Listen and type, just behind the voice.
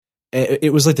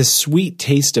it was like the sweet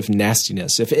taste of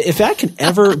nastiness. If that can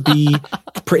ever be,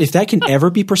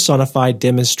 personified,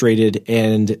 demonstrated,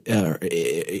 and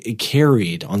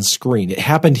carried on screen, it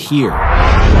happened here.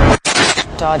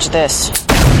 Dodge this.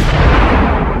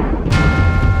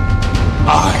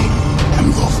 I am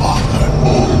the Father.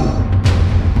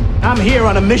 I'm here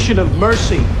on a mission of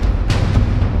mercy. You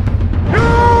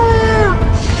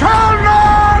shall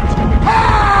not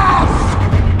pass!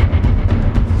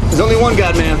 There's only one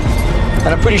God, man. And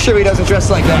I'm pretty sure he doesn't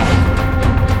dress like that.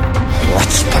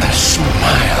 Let's put a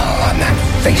smile on that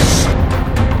face.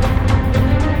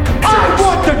 I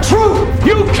want the truth!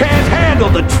 You can't handle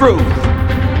the truth!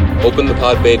 Open the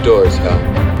pod bay doors, Hal.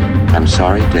 I'm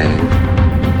sorry, Dave.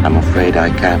 I'm afraid I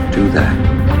can't do that.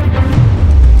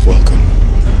 Welcome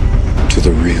to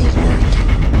the real world.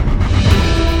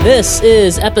 This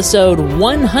is episode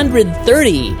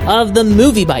 130 of the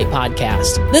MovieByte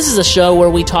podcast. This is a show where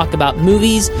we talk about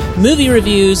movies, movie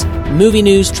reviews, movie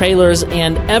news, trailers,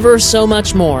 and ever so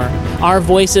much more. Our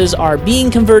voices are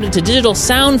being converted to digital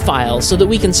sound files so that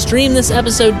we can stream this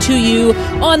episode to you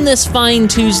on this fine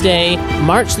Tuesday,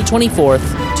 March the 24th,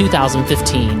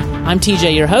 2015. I'm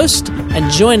TJ, your host,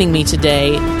 and joining me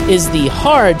today is the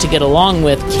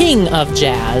hard-to-get-along-with king of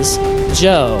jazz,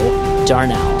 Joe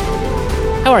Darnell.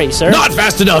 How are you, sir? Not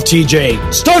fast enough,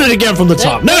 TJ. Start it again from the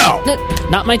top. No!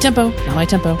 Not my tempo. Not my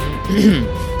tempo.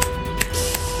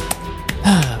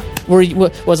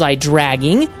 Was I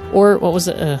dragging, or what was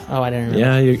it? I don't remember.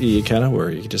 Yeah, you kind of were.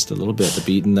 You just a little bit. The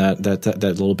beat and that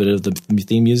little bit of the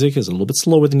theme music is a little bit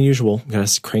slower than usual. You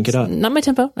gotta crank it up. Not my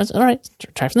tempo. That's all right.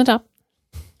 Try from the top.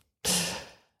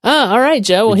 All right,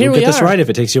 Joe. Well, here we are. You'll get this right if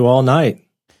it takes you all night.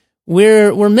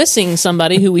 We're missing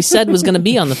somebody who we said was going to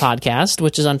be on the podcast,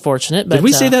 which is unfortunate. But did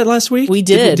we say that last week? We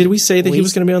did. Did we say that he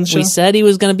was going to be on the show? We said he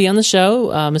was going to be on the show,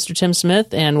 Mr. Tim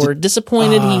Smith, and we're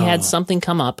disappointed he had something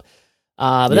come up.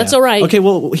 But that's all right. Okay,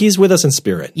 well, he's with us in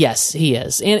spirit. Yes, he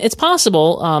is. And it's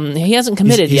possible he hasn't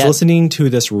committed yet. He's listening to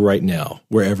this right now,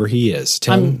 wherever he is.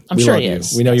 Tim, I'm we sure love he you.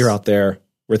 is. We know you're out there.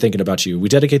 We're thinking about you. We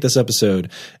dedicate this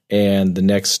episode and the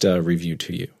next review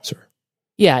to you, sir.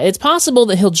 Yeah, it's possible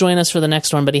that he'll join us for the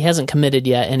next one, but he hasn't committed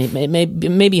yet, and it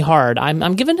may be hard.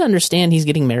 I'm given to understand he's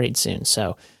getting married soon,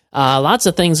 so lots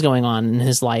of things going on in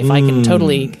his life. I can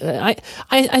totally.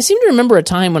 I seem to remember a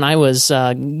time when I was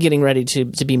getting ready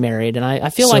to be married, and I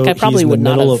feel like I probably would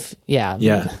not have.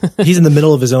 Yeah. He's in the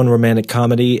middle of his own romantic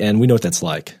comedy, and we know what that's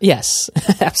like. Yes,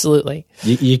 absolutely.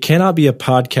 You cannot be a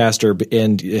podcaster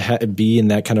and be in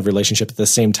that kind of relationship at the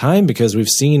same time, because we've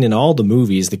seen in all the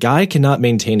movies the guy cannot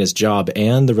maintain his job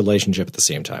and the relationship at the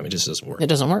same time. It just doesn't work. It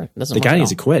doesn't work. The guy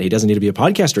needs to quit. He doesn't need to be a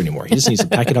podcaster anymore. He just needs to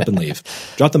pack it up and leave.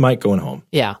 Drop the mic, going home.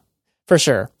 Yeah. For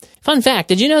sure. Fun fact,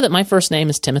 did you know that my first name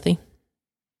is Timothy?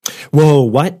 Whoa,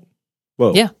 what?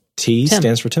 Whoa. Yeah. T Tim.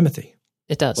 stands for Timothy.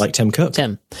 It does. Like Tim Cook.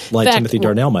 Tim. Like fact, Timothy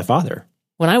Darnell, my father.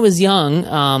 When I was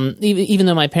young, even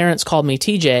though my parents called me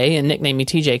TJ and nicknamed me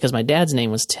TJ because my dad's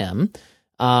name was Tim,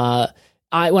 when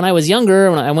I was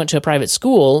younger, when I went to a private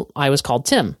school, I was called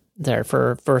Tim there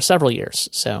for several years.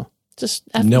 So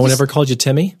no one ever called you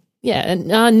Timmy? Yeah. And,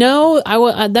 no,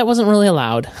 that wasn't really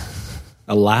allowed.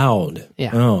 Allowed.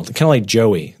 Yeah. Oh, kind of like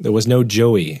Joey. There was no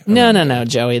Joey. No,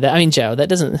 Joey. Joe. That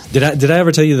doesn't. Did I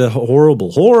ever tell you the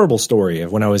horrible story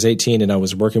of when I was 18 and I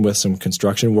was working with some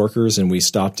construction workers and we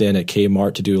stopped in at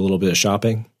Kmart to do a little bit of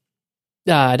shopping?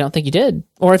 I don't think you did.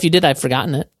 Or if you did, I've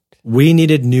forgotten it. We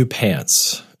needed new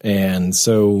pants. And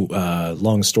so,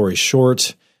 long story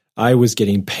short, I was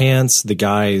getting pants. The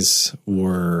guys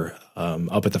were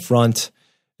up at the front.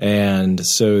 And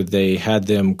so they had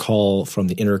them call from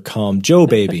the intercom, Joe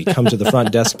baby, come to the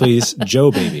front desk, please. Joe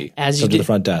baby, come to the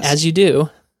front desk. As you do.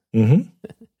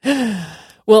 Mm-hmm.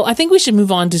 Well, I think we should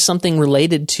move on to something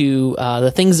related to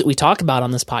the things that we talk about on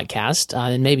this podcast,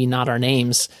 and maybe not our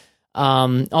names.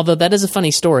 Although that is a funny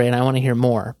story, and I want to hear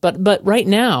more. But right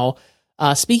now,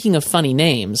 speaking of funny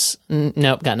names,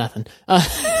 nope, got nothing.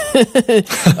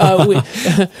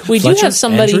 We do have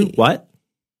somebody. Andrew? What?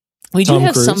 We Tom do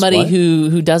have Cruise, somebody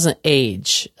who doesn't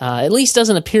age, at least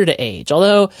doesn't appear to age.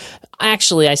 Although,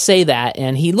 actually, I say that,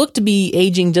 and he looked to be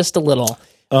aging just a little.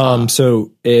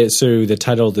 So the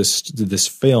title of this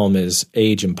film is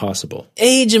Age Impossible.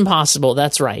 Age Impossible.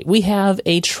 That's right. We have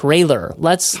a trailer.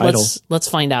 Let's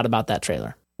find out about that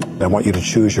trailer. I want you to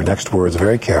choose your next words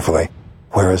very carefully.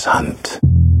 Where is Hunt?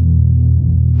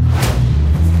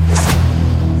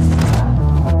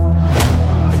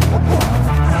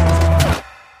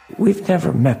 We've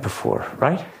never met before,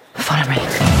 right? Follow me.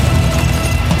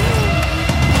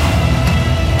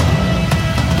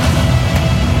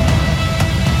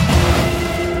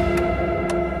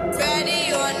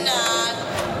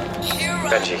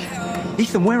 Bet strategy.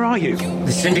 Ethan, where are you?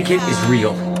 The Syndicate is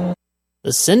real.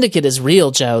 The Syndicate is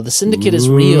real, Joe. The Syndicate is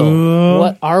real.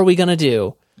 What are we going to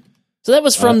do? So that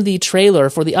was from the trailer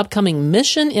for the upcoming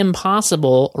Mission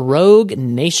Impossible Rogue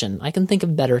Nation. I can think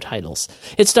of better titles.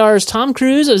 It stars Tom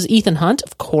Cruise as Ethan Hunt,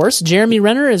 of course, Jeremy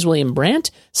Renner as William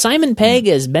Brandt, Simon Pegg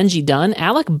as Benji Dunn,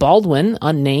 Alec Baldwin,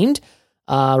 unnamed,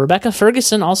 Rebecca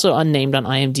Ferguson, also unnamed on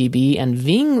IMDb, and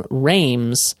Ving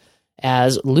Rhames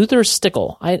as Luther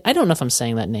Stickle. I don't know if I'm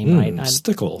saying that name right.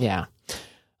 Stickle. Yeah.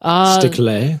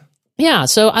 Stickle. Yeah,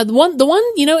 so the one,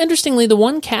 interestingly, the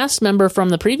one cast member from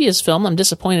the previous film I'm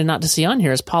disappointed not to see on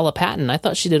here is Paula Patton. I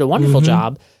thought she did a wonderful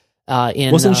job.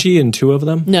 Wasn't she in two of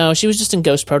them? No, she was just in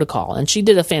Ghost Protocol, and she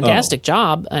did a fantastic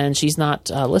job, and she's not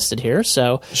listed here.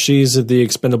 So she's the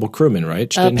expendable crewman, right?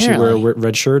 Didn't she wear a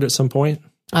red shirt at some point?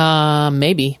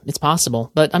 Maybe. It's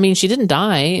possible. But, I mean, she didn't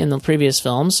die in the previous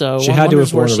film, so she had to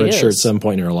have worn a red shirt at some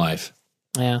point in her life.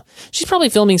 Yeah. She's probably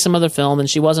filming some other film, and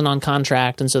she wasn't on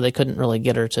contract, and so they couldn't really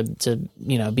get her to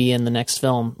be in the next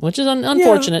film, which is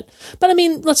unfortunate. Yeah. But, I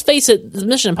mean, let's face it, the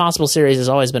Mission Impossible series has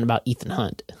always been about Ethan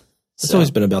Hunt. It's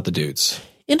always been about the dudes.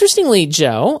 Interestingly,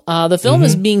 Joe, the film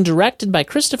is being directed by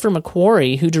Christopher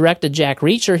McQuarrie, who directed Jack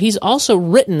Reacher. He's also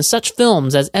written such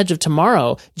films as Edge of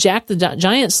Tomorrow, Jack the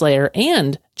Giant Slayer,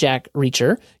 and Jack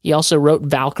Reacher. He also wrote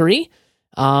Valkyrie.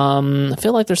 I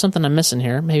feel like there's something I'm missing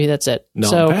here. Maybe that's it.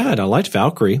 Not bad. I liked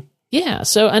Valkyrie. Yeah.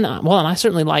 So, and I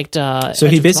certainly liked. So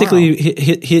he basically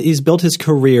he's built his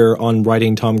career on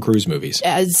writing Tom Cruise movies.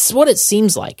 It's what it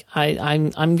seems like.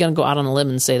 I'm going to go out on a limb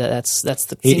and say that's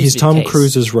the. He's Tom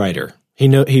Cruise's writer.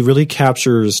 He really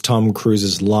captures Tom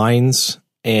Cruise's lines,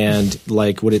 and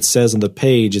like what it says on the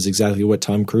page is exactly what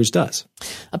Tom Cruise does.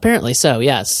 Apparently so.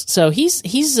 Yes. So he's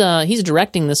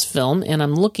directing this film, and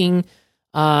I'm looking.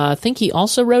 I think he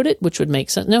also wrote it, which would make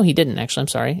sense. No, he didn't, actually. I'm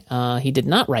sorry. He did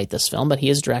not write this film, but he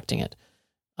is directing it.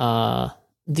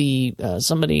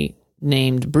 Somebody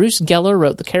named Bruce Geller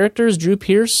wrote the characters, Drew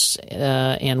Pearce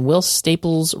and Will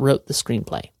Staples wrote the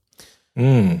screenplay.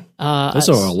 Those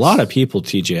are a lot of people,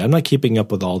 TJ. I'm not keeping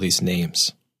up with all these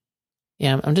names.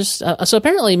 Yeah, I'm just... so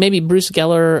apparently maybe Bruce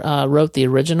Geller wrote the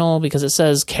original because it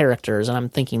says characters, and I'm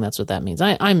thinking that's what that means.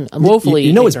 I'm woefully...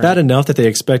 it's bad enough that they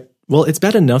expect... Well, it's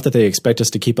bad enough that they expect us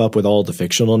to keep up with all the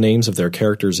fictional names of their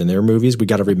characters in their movies. We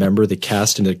got to remember the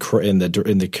cast and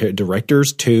the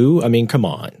directors too. I mean, come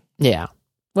on. Yeah.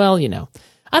 Well,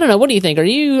 I don't know. What do you think? Are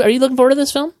you looking forward to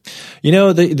this film?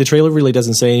 The trailer really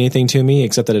doesn't say anything to me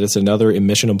except that it's another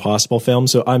Mission Impossible film.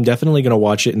 So I'm definitely going to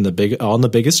watch it on the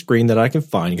biggest screen that I can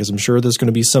find because I'm sure there's going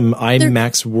to be some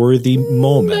IMAX worthy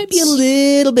moments. Might be a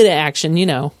little bit of action,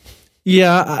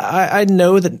 Yeah, I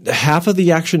know that half of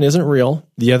the action isn't real.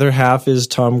 The other half is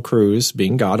Tom Cruise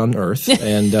being God on Earth,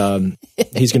 and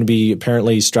he's going to be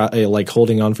apparently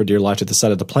holding on for dear life to the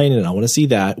side of the plane. And I want to see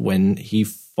that when he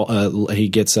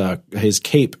gets his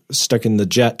cape stuck in the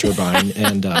jet turbine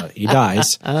and he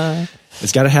dies.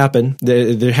 It's got to happen.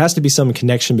 There has to be some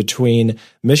connection between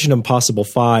Mission Impossible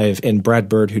 5 and Brad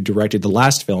Bird, who directed the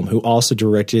last film, who also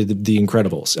directed The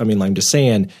Incredibles. I mean, I'm just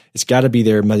saying, it's got to be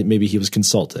there. Maybe he was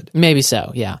consulted. Maybe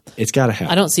so, yeah. It's got to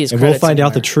happen. I don't see his credits. And we'll find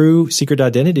out the true secret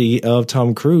identity of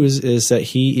Tom Cruise is that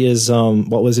he is,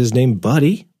 what was his name?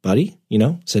 Buddy,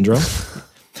 syndrome.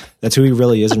 That's who he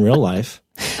really is in real life.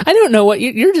 I don't know what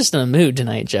you're just in a mood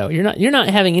tonight, Joe. You're not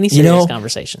having any serious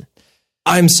conversation.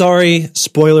 I'm sorry,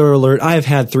 spoiler alert, I have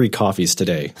had 3 coffees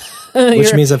today,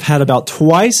 which means I've had about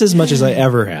twice as much as I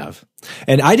ever have.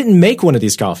 And I didn't make one of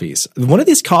these coffees. One of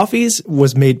these coffees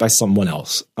was made by someone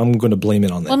else. I'm going to blame it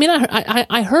on them. Well, I mean,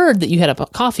 I heard that you had a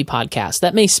coffee podcast.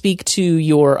 That may speak to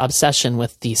your obsession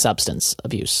with the substance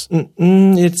abuse.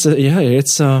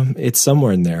 It's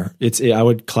somewhere in there. I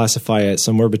would classify it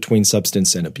somewhere between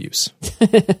substance and abuse.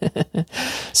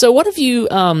 So what have you...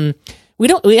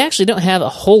 We actually don't have a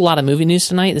whole lot of movie news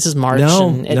tonight. This is March.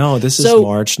 This is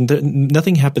March.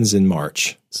 Nothing happens in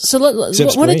March. So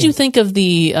what did you think of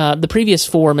the previous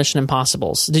 4 Mission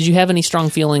Impossibles? Did you have any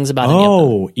strong feelings about any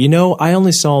of them? I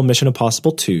only saw Mission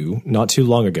Impossible 2 not too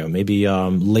long ago, maybe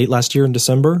late last year in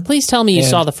December. Please tell me you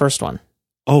saw the first one.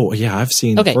 Oh, yeah, I've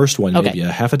seen the first one maybe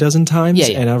a half a dozen times,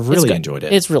 and I've really enjoyed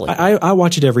it. It's really good. I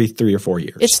watch it every 3 or 4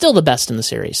 years. It's still the best in the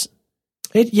series.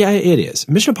 It is.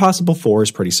 Mission Impossible 4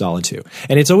 is pretty solid too.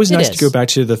 And it's always nice to go back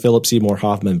to the Philip Seymour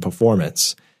Hoffman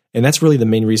performance. And that's really the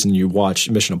main reason you watch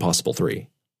Mission Impossible 3.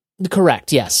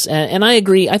 Correct, yes. And I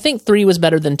agree. I think 3 was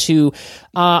better than 2.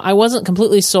 I wasn't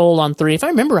completely sold on 3. If I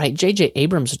remember right, J.J.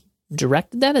 Abrams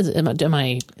directed that? Am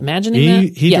I imagining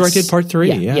that? He directed part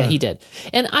 3, yeah, he did.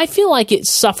 And I feel like it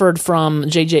suffered from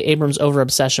J.J. Abrams'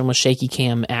 over-obsession with shaky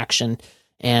cam action.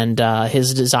 and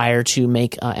his desire to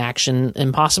make action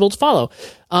impossible to follow.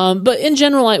 But in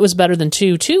general, it was better than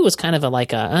 2. 2 was kind of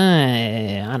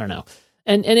I don't know.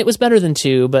 And it was better than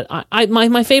 2, but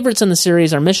my favorites in the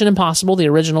series are Mission Impossible, the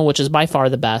original, which is by far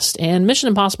the best, and Mission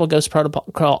Impossible Ghost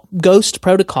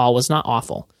Protocol was not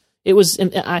awful. It was.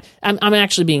 I'm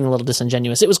actually being a little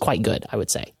disingenuous. It was quite good, I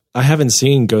would say. I haven't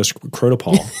seen Ghost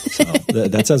Protocol, so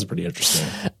that sounds pretty interesting.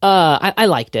 I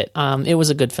liked it. It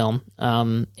was a good film,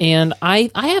 and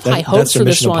I have high hopes for this one. That's a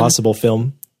Mission Impossible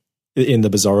film in the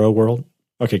Bizarro world.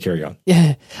 Okay, carry on.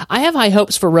 Yeah, I have high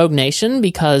hopes for Rogue Nation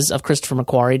because of Christopher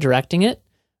McQuarrie directing it.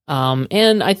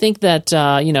 And I think that,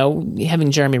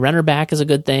 having Jeremy Renner back is a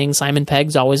good thing. Simon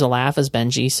Pegg's always a laugh as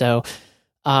Benji. So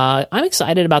I'm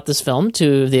excited about this film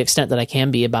to the extent that I can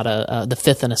be about the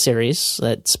fifth in a series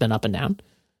that's been up and down.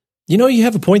 You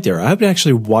have a point there. I would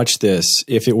actually watch this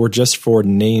if it were just for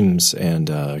names and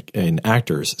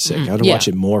actors' sake. I'd watch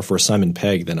it more for Simon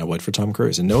Pegg than I would for Tom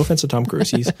Cruise. And no offense to Tom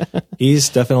Cruise, he's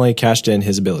definitely cashed in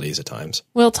his abilities at times.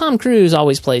 Well, Tom Cruise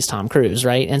always plays Tom Cruise,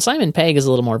 right? And Simon Pegg is a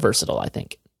little more versatile, I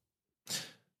think.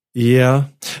 Yeah.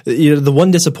 The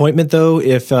one disappointment, though,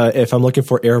 if I'm looking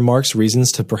for air marks,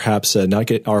 reasons to perhaps not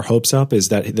get our hopes up, is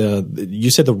that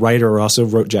you said the writer also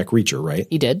wrote Jack Reacher, right?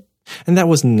 He did. And that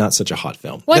was not such a hot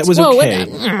film. What? That was okay,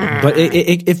 but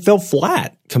it fell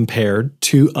flat compared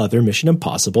to other Mission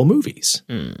Impossible movies.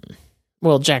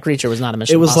 Well, Jack Reacher was not a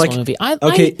Mission Impossible movie.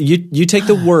 You take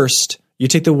the worst. You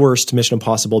take the worst Mission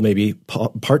Impossible, maybe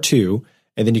part 2,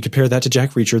 and then you compare that to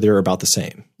Jack Reacher. They're about the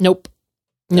same. Nope.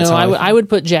 No, I would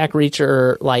put Jack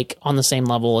Reacher on the same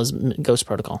level as Ghost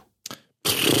Protocol.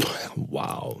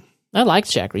 Wow. I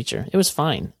liked Jack Reacher. It was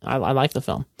fine. I liked the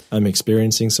film. I'm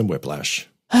experiencing some whiplash.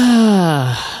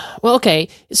 Well, okay.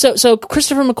 So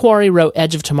Christopher McQuarrie wrote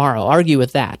Edge of Tomorrow. Argue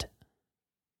with that.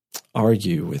 Tell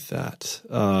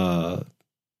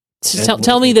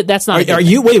me that's not. Are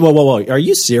you? Wait, whoa. Are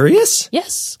you serious?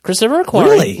 Yes. Christopher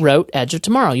McQuarrie wrote Edge of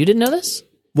Tomorrow. You didn't know this?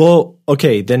 Well,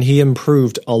 okay. Then he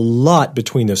improved a lot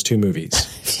between those two movies.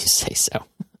 If you say so.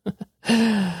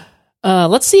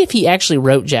 Let's see if he actually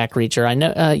wrote Jack Reacher. I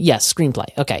know, yes,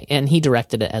 screenplay. Okay, and he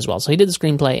directed it as well. So he did the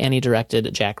screenplay and he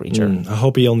directed Jack Reacher. I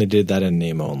hope he only did that in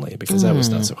name only because that was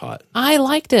not so hot. I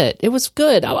liked it. It was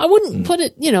good. I wouldn't put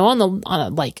it,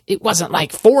 it wasn't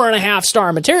like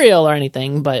 4.5-star material or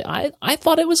anything, but I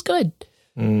thought it was good.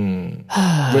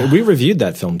 We reviewed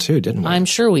that film too, didn't we? I'm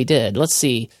sure we did. Let's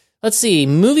see.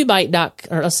 MovieByte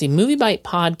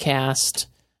podcast.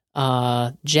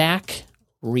 Jack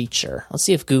Reacher. Let's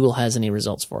see if Google has any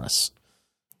results for us.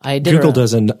 Google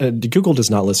does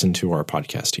not listen to our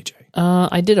podcast, TJ.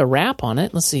 I did a rap on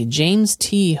it. Let's see. James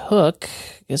T. Hook.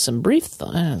 Get some brief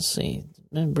thoughts. Let's see.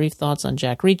 Brief thoughts on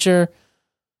Jack Reacher.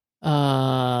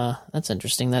 That's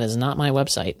interesting. That is not my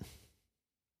website.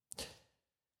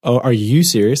 Oh, are you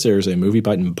serious? There's a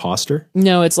MovieByte imposter?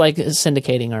 No, it's like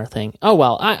syndicating our thing. Oh,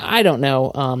 well, I don't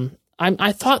know.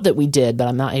 I thought that we did, but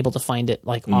I'm not able to find it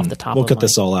off the top. We'll cut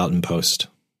this all out in post.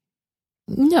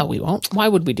 No, we won't. Why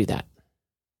would we do that?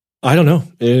 I don't know.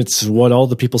 It's what all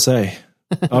the people say.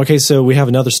 Okay, so we have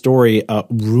another story.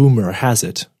 Rumor has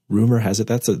it.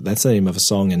 That's the name of a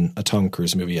song in a Tom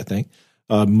Cruise movie, I think.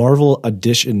 Marvel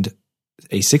auditioned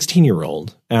a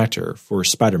 16-year-old actor for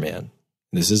Spider-Man.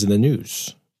 This is in the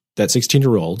news. That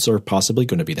 16-year-olds are possibly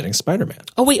going to be the next Spider-Man.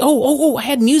 Oh, wait. Oh, I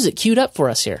had music queued up for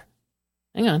us here.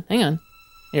 Hang on.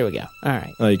 Here we go. All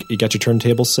right. You got your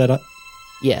turntable set up?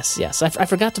 Yes. I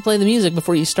forgot to play the music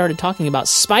before you started talking about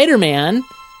Spider-Man.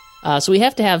 So we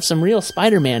have to have some real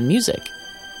Spider-Man music.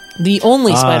 The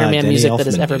only Spider-Man music that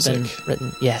has ever been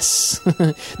written. Yes.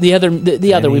 the other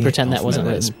we pretend that wasn't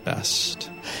written. Is best.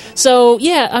 So,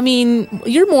 yeah, I mean,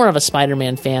 you're more of a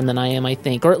Spider-Man fan than I am, I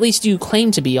think. Or at least you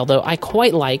claim to be, although I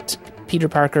quite liked Peter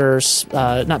Parker's,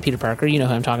 not Peter Parker, you know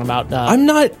who I'm talking about. I'm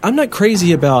not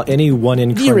crazy about any one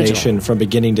incarnation from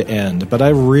beginning to end, but I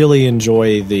really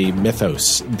enjoy the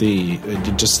mythos,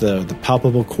 the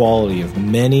palpable quality of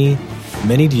many,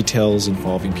 many details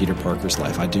involving Peter Parker's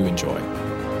life. I do enjoy.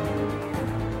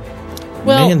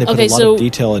 Well, man, they put a lot of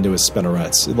detail into his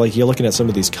spinnerets. Like, you're looking at some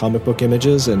of these comic book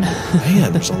images, and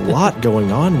man, there's a lot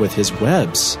going on with his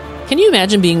webs. Can you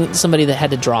imagine being somebody that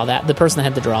had to draw that? The person that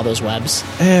had to draw those webs?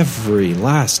 Every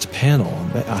last panel.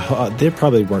 They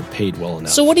probably weren't paid well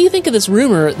enough. So what do you think of this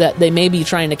rumor that they may be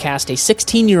trying to cast a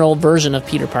 16-year-old version of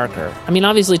Peter Parker? I mean,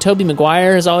 obviously, Tobey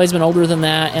Maguire has always been older than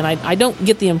that, and I don't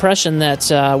get the impression that,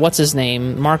 what's his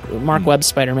name? Mark Webb's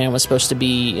Spider-Man was supposed to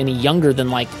be any younger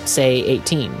than, say,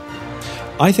 18.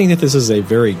 I think that this is a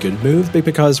very good move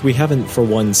because we haven't, for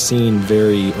one, seen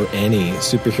any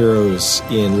superheroes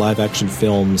in live-action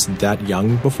films that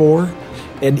young before.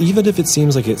 And even if it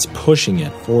seems like it's pushing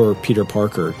it for Peter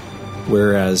Parker,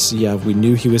 whereas, we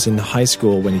knew he was in high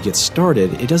school when he gets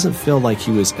started, it doesn't feel like he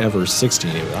was ever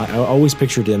 16. I always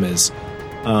pictured him as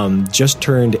just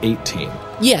turned 18.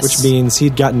 Yes. Which means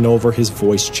he'd gotten over his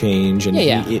voice change, and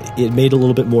it made a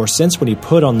little bit more sense when he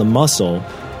put on the muscle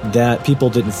that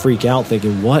people didn't freak out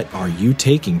thinking, what are you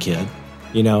taking, kid?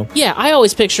 You know? Yeah, I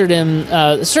always pictured him,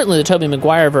 certainly the Tobey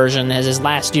Maguire version, as his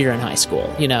last year in high school,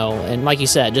 and like you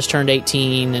said, just turned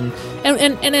 18, and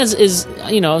as is,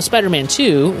 Spider-Man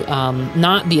 2,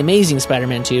 not the Amazing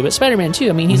Spider-Man 2, but Spider-Man 2,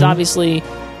 I mean, he's obviously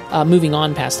moving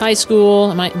on past high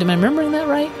school. Am I remembering that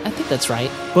right? I think that's right.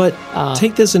 But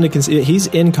take this into consideration, he's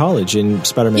in college in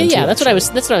Spider-Man 2. Yeah, that's what I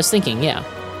was thinking, yeah.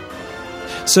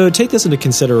 So take this into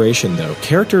consideration, though.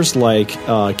 Characters like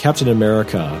Captain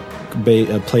America,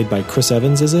 played by Chris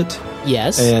Evans, is it?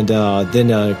 Yes. And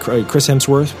then Chris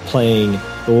Hemsworth playing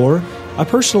Thor. I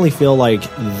personally feel like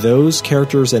those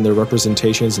characters and their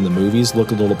representations in the movies look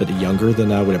a little bit younger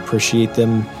than I would appreciate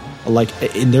them. Like,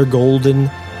 in their golden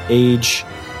age,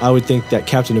 I would think that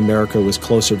Captain America was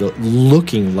closer to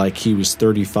looking like he was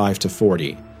 35 to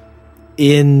 40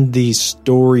 in the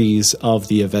stories of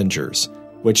the Avengers,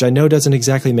 which I know doesn't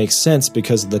exactly make sense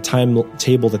because of the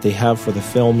timetable that they have for the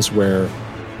films, where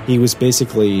he was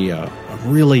basically a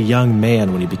really young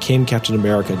man when he became Captain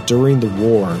America during the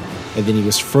war, and then he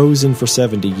was frozen for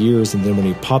 70 years, and then when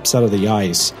he pops out of the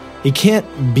ice, he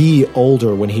can't be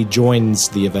older when he joins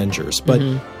the Avengers. But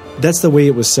that's the way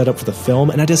it was set up for the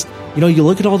film, and I just, you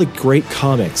look at all the great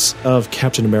comics of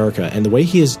Captain America, and the way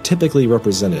he is typically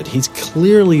represented, he's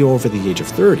clearly over the age of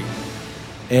 30.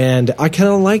 And I kind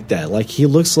of like that. Like, he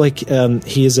looks like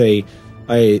he is a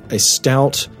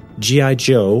stout G.I.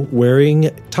 Joe wearing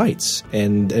tights.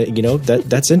 And,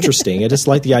 that's interesting. I just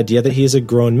like the idea that he is a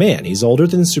grown man. He's older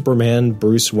than Superman,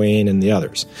 Bruce Wayne, and the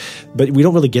others. But we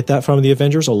don't really get that from the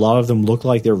Avengers. A lot of them look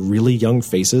like they're really young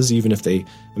faces, even if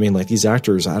these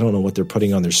actors, I don't know what they're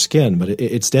putting on their skin, but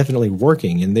it's definitely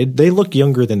working. And they look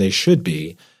younger than they should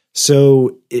be.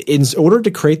 So in order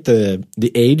to create the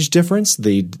age difference,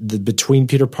 the between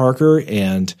Peter Parker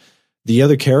and the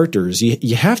other characters,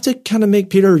 you have to kind of make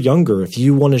Peter younger if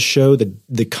you want to show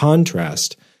the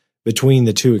contrast between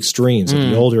the two extremes of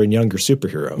the older and younger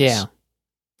superheroes. Yeah.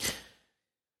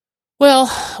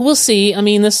 Well, we'll see. I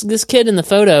mean, this kid in the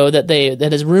photo that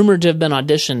is rumored to have been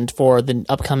auditioned for the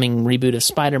upcoming reboot of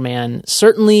Spider-Man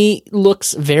certainly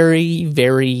looks very,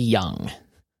 very young.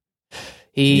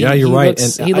 You're right.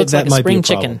 He looks like a spring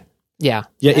chicken. Yeah.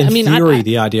 Yeah, in theory,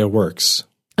 the idea works.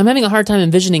 I'm having a hard time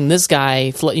envisioning this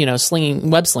guy,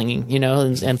 web slinging,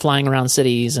 and flying around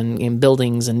cities and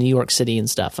buildings in New York City and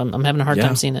stuff. I'm having a hard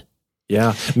time seeing it.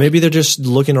 Yeah, maybe they're just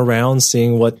looking around,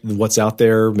 seeing what's out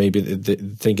there. Maybe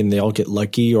thinking they'll get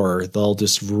lucky, or they'll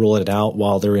just rule it out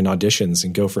while they're in auditions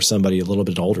and go for somebody a little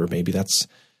bit older. Maybe that's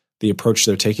the approach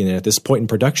they're taking. And at this point in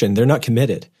production, they're not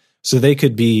committed. So they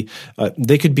could be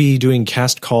doing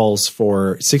cast calls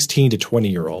for 16 to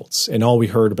 20-year-olds, and all we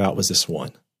heard about was this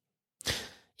one.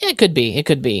 Yeah, it could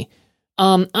be.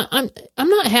 I'm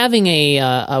not having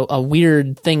a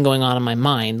weird thing going on in my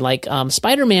mind. Like,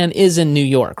 Spider-Man is in New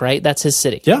York, right? That's his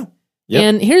city. Yeah. Yep.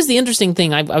 And here's the interesting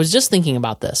thing. I was just thinking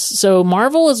about this. So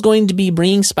Marvel is going to be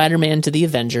bringing Spider-Man to the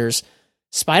Avengers.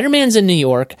 Spider-Man's in New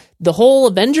York. The whole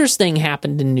Avengers thing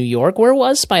happened in New York. Where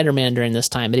was Spider-Man during this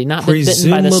time? Had he not been bitten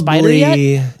by the spider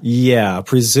yet? Yeah,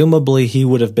 presumably he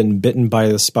would have been bitten by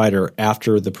the spider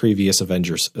after the previous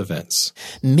Avengers events.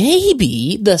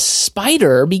 Maybe the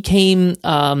spider became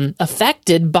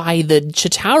affected by the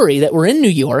Chitauri that were in New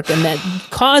York, and that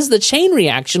caused the chain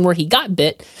reaction where he got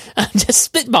bit.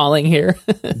 Just spitballing here.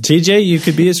 TJ, you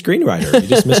could be a screenwriter. You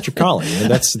just missed your calling.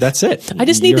 And that's it. I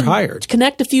just need to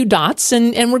connect a few dots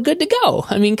and we're good to go.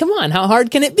 I mean, come on. How hard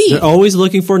can it be? They're always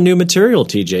looking for new material,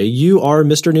 TJ. You are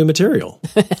Mr. New Material.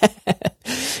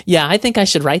 Yeah, I think I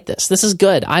should write this. This is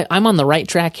good. I'm on the right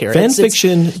track here. Fan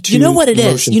fiction to you know what it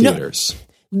is. Theaters.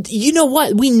 You know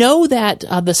what? We know that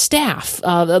the staff,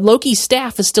 Loki's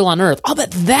staff is still on Earth. I'll bet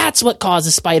that's what caused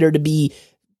the spider to be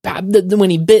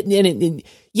when he bit.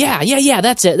 Yeah.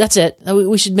 That's it.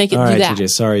 We should make it all do right, that. TJ,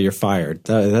 sorry, you're fired.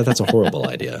 That's a horrible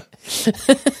idea.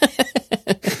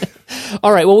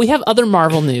 All right. Well, we have other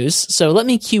Marvel news, so let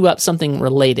me cue up something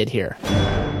related here.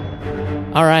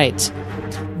 All right.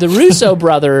 The Russo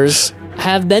Brothers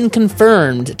have been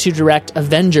confirmed to direct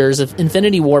Avengers of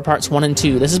Infinity War Parts 1 and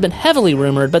 2. This has been heavily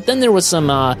rumored, but then there was some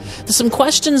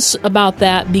questions about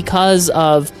that because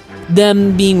of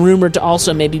them being rumored to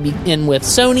also maybe be in with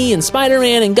Sony and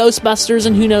Spider-Man and Ghostbusters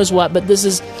and who knows what. But this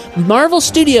is Marvel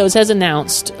Studios has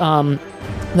announced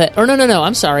that. Or no,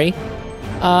 I'm sorry.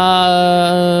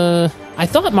 I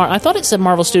thought it said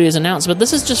Marvel Studios announced, but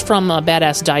this is just from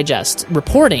Badass Digest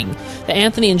reporting that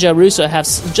Anthony and Joe Russo have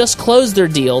just closed their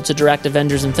deal to direct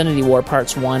Avengers: Infinity War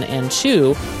Parts 1 and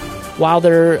 2, while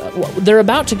they're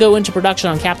about to go into production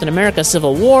on Captain America: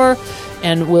 Civil War,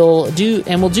 and will do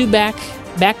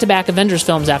back-to-back Avengers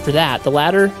films after that. The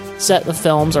latter set of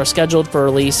films are scheduled for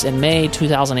release in May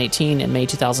 2018 and May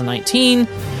 2019.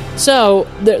 So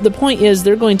the point is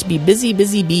they're going to be busy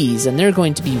bees, and they're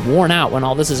going to be worn out when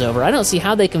all this is over. I don't see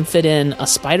how they can fit in a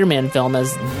Spider-Man film,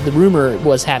 as the rumor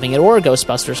was having it, or a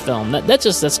Ghostbusters film.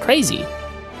 That's crazy.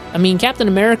 I mean, Captain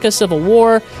America: Civil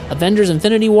War, Avengers: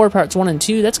 Infinity War Parts 1 and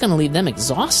 2, that's going to leave them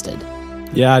exhausted.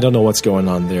 Yeah, I don't know what's going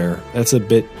on there. That's a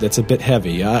bit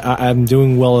heavy. I'm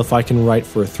doing well if I can write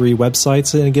for 3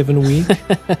 websites in a given week.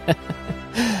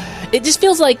 It just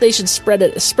feels like they should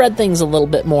spread things a little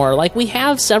bit more. Like, we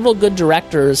have several good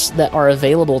directors that are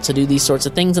available to do these sorts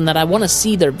of things, and that I want to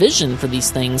see their vision for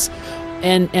these things.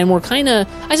 And we're kind of,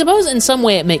 I suppose in some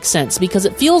way it makes sense, because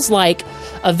it feels like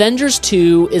Avengers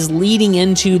 2 is leading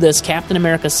into this Captain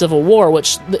America: Civil War,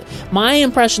 which my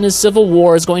impression is Civil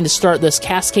War is going to start this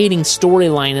cascading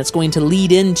storyline that's going to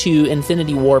lead into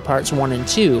Infinity War Parts 1 and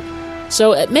 2.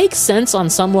 So it makes sense on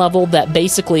some level that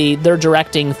basically they're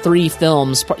directing 3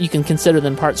 films. You can consider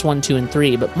them Parts 1, 2, and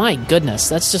 3, but my goodness,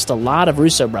 that's just a lot of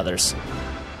Russo Brothers.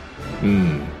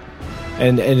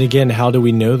 And again, how do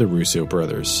we know the Russo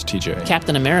Brothers, TJ?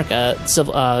 Captain America, what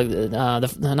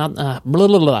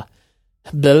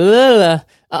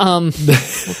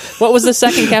was the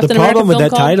second Captain America film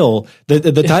called?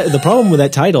 The problem with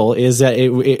that title is that it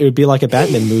would be like a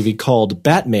Batman movie called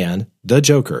Batman: The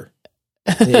Joker.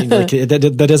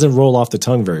 That doesn't roll off the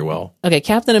tongue very well. Okay,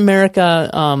 Captain America.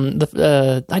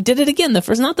 I did it again.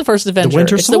 Not the first Avenger.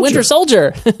 It's the Winter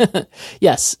Soldier.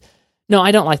 Yes. No,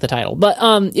 I don't like the title, but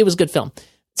it was a good film.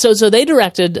 So they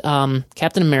directed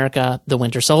Captain America: The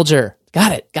Winter Soldier.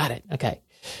 Got it. Okay.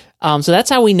 So that's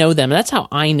how we know them. That's how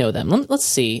I know them. Let's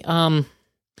see. I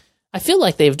feel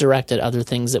like they've directed other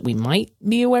things that we might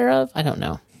be aware of. I don't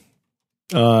know.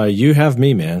 You have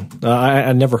me, man.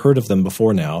 I never heard of them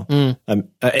before now.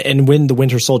 And when The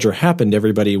Winter Soldier happened,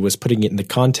 everybody was putting it in the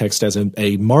context as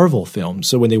a Marvel film.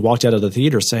 So when they walked out of the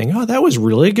theater saying, "Oh, that was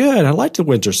really good. I liked The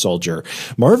Winter Soldier.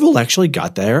 Marvel actually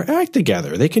got their act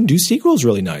together. They can do sequels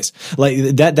really nice."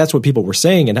 Like that's what people were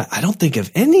saying. And I don't think of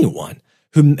anyone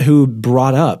who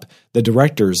brought up the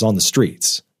directors on the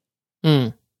streets.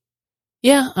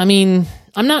 Yeah, I mean,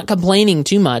 I'm not complaining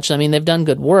too much. I mean, they've done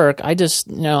good work. I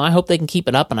just, I hope they can keep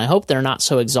it up, and I hope they're not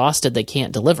so exhausted they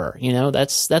can't deliver.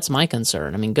 That's my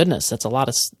concern. I mean, goodness, that's a lot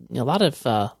of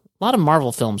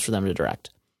Marvel films for them to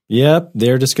direct. Yep,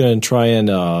 they're just going to try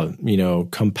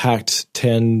and compact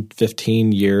 10,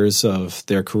 15 years of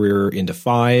their career into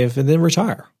 5 and then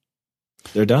retire.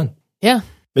 They're done. Yeah,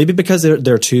 maybe because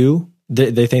they're 2,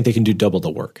 they think they can do double the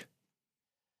work.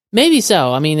 Maybe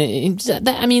so. I mean,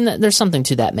 there's something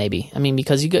to that. Maybe. I mean,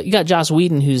 because you got Joss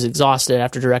Whedon, who's exhausted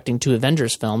after directing 2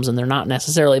 Avengers films, and they're not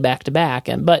necessarily back to back.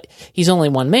 But he's only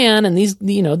one man, and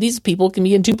these people can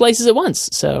be in 2 places at once.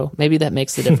 So maybe that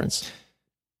makes the difference.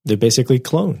 They're basically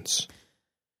clones.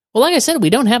 Well, like I said, we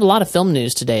don't have a lot of film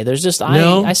news today. There's just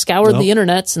I scoured the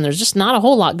internets, and there's just not a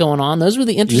whole lot going on. Those were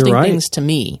the interesting things to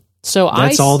me. So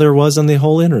that's all there was on the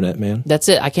whole internet, man. That's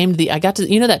it. I got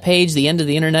to that page, the end of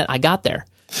the internet. I got there.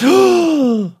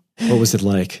 What was it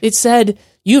like? It said,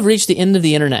 "You've reached the end of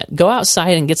the internet. Go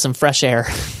outside and get some fresh air."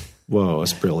 Whoa,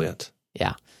 that's brilliant.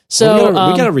 Yeah. So we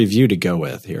got a review to go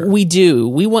with here. We do.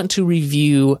 We want to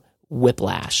review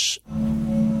Whiplash.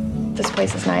 This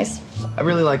place is nice. I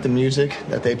really like the music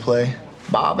that they play.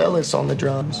 Bob Ellis on the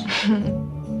drums.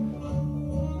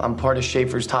 I'm part of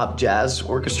Schaefer's Top Jazz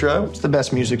Orchestra. It's the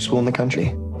best music school in the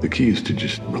country. The key is to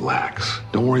just relax.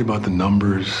 Don't worry about the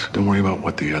numbers. Don't worry about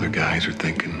what the other guys are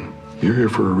thinking. You're here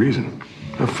for a reason.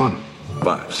 Have fun.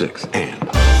 5, 6, and.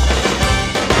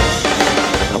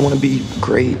 I want to be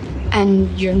great. And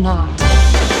you're not.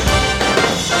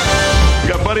 We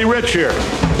got Buddy Rich here.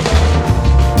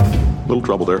 Little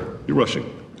trouble there. You're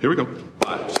rushing. Here we go.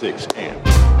 5, 6, and.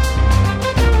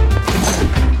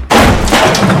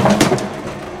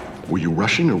 Were you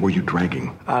rushing or were you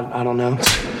dragging? I don't know.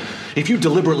 If you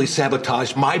deliberately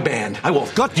sabotage my band, I will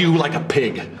gut you like a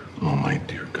pig. Oh, my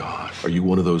dear God. Are you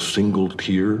one of those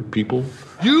single-tier people?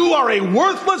 You are a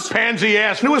worthless pansy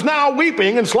ass who is now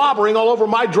weeping and slobbering all over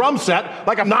my drum set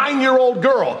like a 9-year-old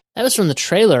girl. That was from the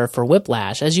trailer for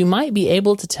Whiplash. As you might be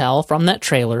able to tell from that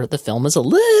trailer, the film is a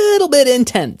little bit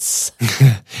intense.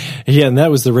 Yeah, and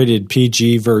that was the rated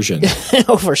PG version.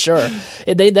 Oh, for sure.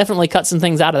 They definitely cut some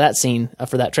things out of that scene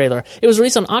for that trailer. It was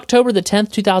released on October the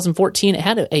 10th, 2014. It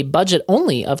had a budget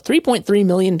only of $3.3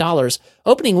 million.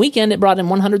 Opening weekend, it brought in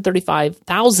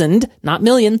 135,000, not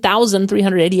million,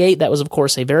 1,388. That was, of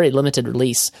course, a very limited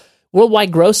release.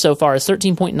 Worldwide gross so far is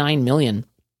 $13.9 million.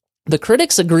 The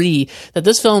critics agree that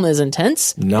this film is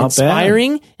intense,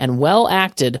 inspiring, and well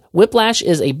acted. Whiplash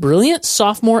is a brilliant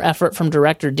sophomore effort from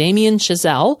director Damien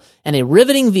Chazelle and a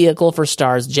riveting vehicle for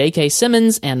stars J.K.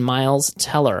 Simmons and Miles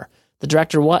Teller. The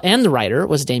director and the writer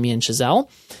was Damien Chazelle.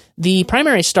 The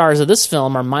primary stars of this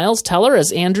film are Miles Teller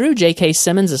as Andrew, J.K.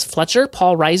 Simmons as Fletcher,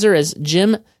 Paul Reiser as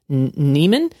Jim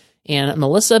Neiman, and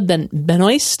Melissa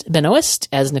Benoist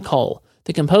as Nicole.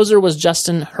 The composer was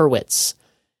Justin Hurwitz.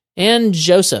 And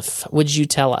Joseph, would you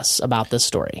tell us about this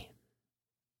story?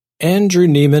 Andrew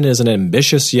Neiman is an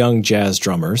ambitious young jazz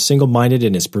drummer, single-minded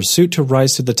in his pursuit to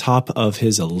rise to the top of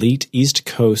his elite East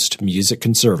Coast music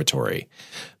conservatory.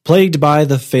 Plagued by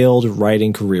the failed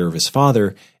writing career of his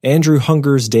father, Andrew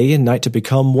hungers day and night to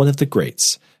become one of the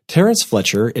greats. Terrence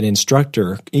Fletcher, an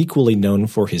instructor equally known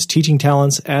for his teaching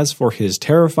talents as for his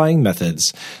terrifying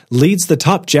methods, leads the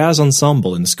top jazz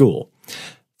ensemble in school.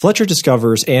 Fletcher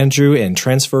discovers Andrew and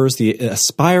transfers the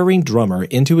aspiring drummer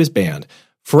into his band,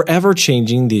 forever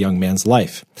changing the young man's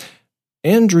life.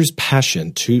 Andrew's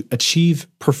passion to achieve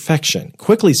perfection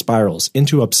quickly spirals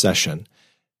into obsession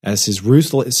as his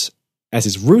ruthless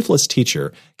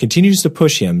teacher continues to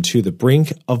push him to the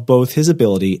brink of both his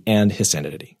ability and his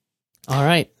sanity. All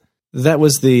right. That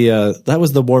was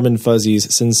the Warm and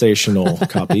Fuzzy's sensational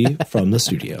copy from the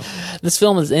studio. This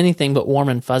film is anything but warm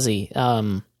and fuzzy.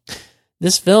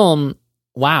 This film,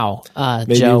 wow.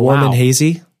 Maybe Joe, warm wow. and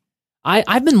hazy?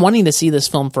 I've been wanting to see this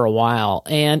film for a while,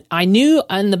 and I knew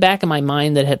in the back of my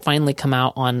mind that it had finally come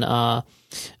out on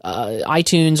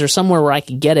iTunes or somewhere where I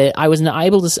could get it. I was not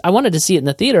able to. I wanted to see it in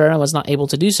the theater, and I was not able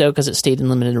to do so because it stayed in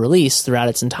limited release throughout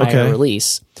its entire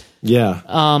release. Yeah.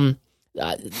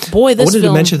 Boy, this I wanted film,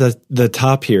 to mention the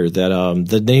top here that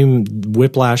the name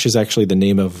Whiplash is actually the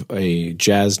name of a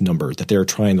jazz number that they're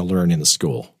trying to learn in the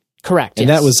school. Correct. And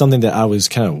yes. that was something that I was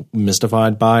kind of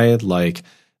mystified by. Like,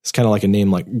 it's kind of like a name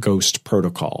like Ghost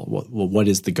Protocol. Well, what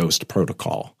is the Ghost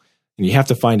Protocol? And you have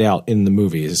to find out in the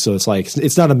movies. So it's like,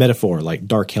 it's not a metaphor like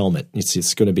Dark Helmet.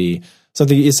 It's going to be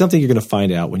something. It's something you're going to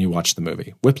find out when you watch the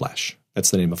movie. Whiplash. That's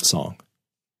the name of the song.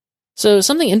 So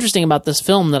something interesting about this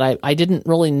film that I didn't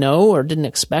really know or didn't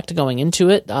expect going into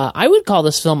it, I would call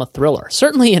this film a thriller.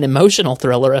 Certainly an emotional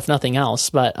thriller, if nothing else.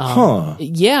 But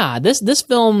yeah, this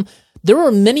film, there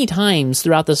were many times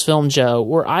throughout this film, Joe,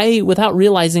 where I, without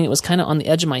realizing it, was kind of on the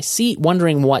edge of my seat,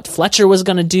 wondering what Fletcher was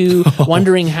going to do,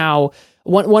 wondering how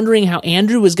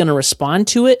Andrew was going to respond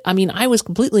to it. I mean, I was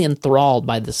completely enthralled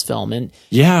by this film. And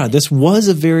yeah, this was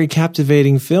a very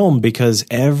captivating film because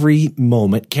every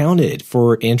moment counted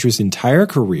for Andrew's entire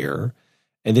career.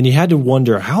 And then you had to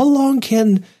wonder, how long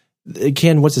can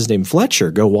what's his name,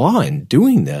 Fletcher, go on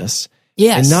doing this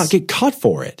and not get caught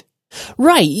for it?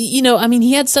 Right. You know, I mean,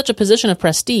 he had such a position of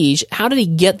prestige. How did he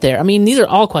get there? I mean, these are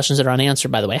all questions that are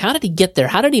unanswered, by the way. How did he get there?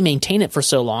 How did he maintain it for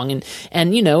so long?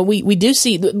 And you know, we do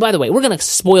see, by the way, we're going to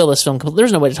spoil this film.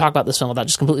 There's no way to talk about this film without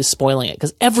just completely spoiling it,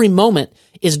 because every moment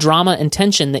is drama and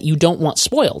tension that you don't want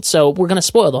spoiled. So we're going to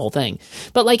spoil the whole thing.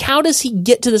 But like, how does he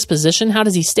get to this position? How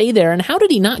does he stay there? And how did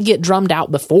he not get drummed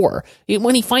out before?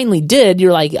 When he finally did,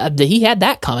 you're like, he had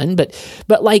that coming. But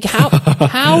like,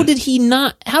 how did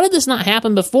this not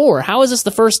happen before? How is this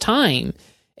the first time?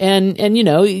 And you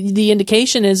know, the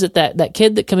indication is that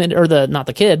kid that committed, or not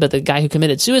the kid, but the guy who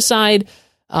committed suicide,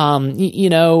 you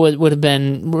know, it would have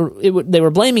been, they were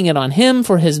blaming it on him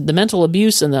for the mental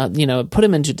abuse and put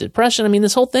him into depression. I mean,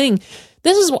 this whole thing,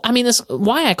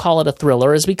 why I call it a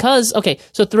thriller is because,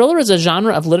 so thriller is a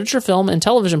genre of literature, film, and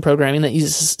television programming that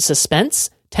uses suspense,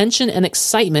 tension, and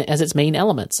excitement as its main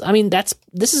elements. I mean,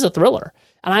 this is a thriller.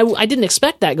 And I didn't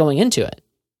expect that going into it.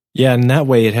 Yeah, and that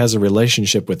way it has a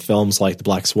relationship with films like The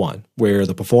Black Swan, where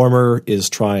the performer is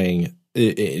trying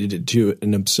to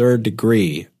an absurd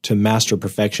degree to master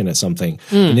perfection at something,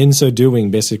 and in so doing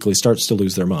basically starts to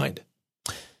lose their mind.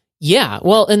 Yeah,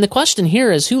 well, and the question here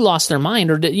is who lost their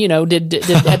mind, or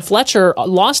had Fletcher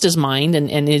lost his mind,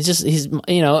 and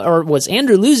or was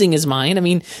Andrew losing his mind? I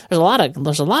mean, there's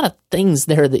a lot of things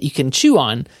there that you can chew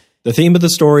on. The theme of the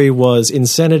story was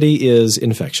insanity is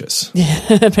infectious.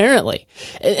 Apparently.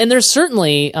 And there's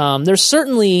certainly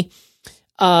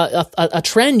a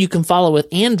trend you can follow with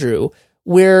Andrew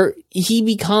where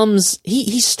he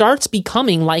starts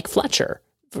becoming like Fletcher.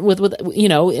 with you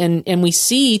know, and we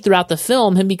see throughout the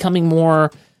film him becoming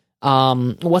more,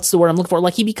 what's the word I'm looking for?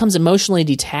 Like, he becomes emotionally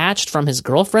detached from his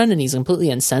girlfriend, and he's completely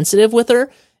insensitive with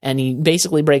her, and he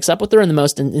basically breaks up with her in the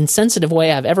most insensitive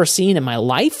way I've ever seen in my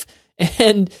life.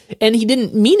 And he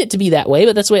didn't mean it to be that way,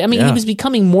 but that's the way. I mean, he was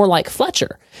becoming more like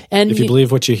Fletcher. And if you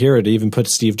believe what you hear, it even put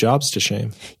Steve Jobs to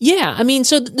shame. Yeah, I mean,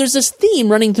 so there's this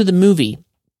theme running through the movie.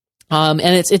 And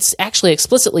it's actually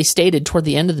explicitly stated toward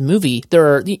the end of the movie. There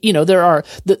are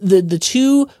the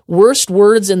two worst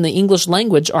words in the English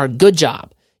language are "good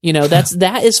job." You know,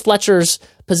 that is Fletcher's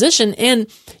position, and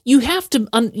you have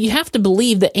to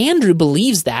believe that Andrew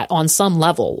believes that on some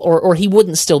level, or he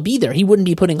wouldn't still be there. He wouldn't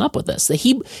be putting up with this. That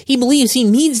he believes he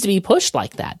needs to be pushed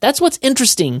like that. That's what's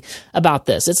interesting about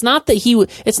this. It's not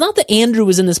that Andrew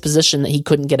was in this position that he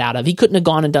couldn't get out of. He couldn't have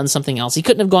gone and done something else. He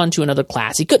couldn't have gone to another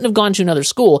class. He couldn't have gone to another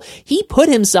school. He put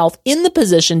himself in the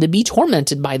position to be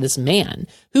tormented by this man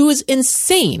who is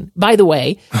insane. By the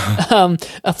way,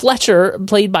 Fletcher,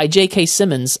 played by J.K.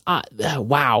 Simmons.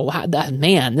 Wow, that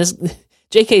man. This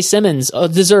J.K. Simmons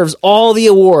deserves all the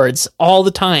awards all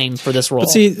the time for this role. But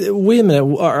see, wait a minute.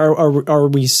 Are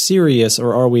we serious,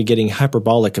 or are we getting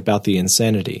hyperbolic about the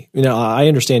insanity? You know, I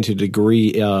understand to a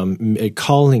degree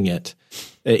calling it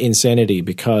insanity,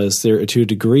 because to a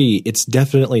degree it's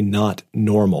definitely not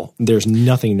normal. There's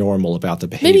nothing normal about the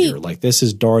behavior. Like, this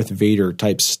is Darth Vader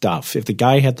type stuff. If the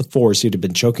guy had the Force, he'd have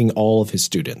been choking all of his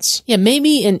students. Yeah,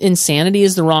 maybe insanity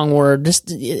is the wrong word.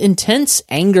 Just intense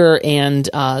anger, and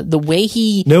the way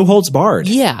he no holds barred.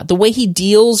 Yeah, the way he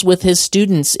deals with his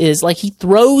students is like he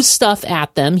throws stuff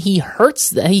at them, he hurts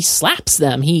them, he slaps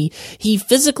them, he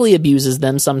physically abuses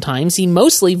them sometimes. He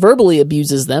mostly verbally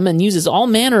abuses them and uses all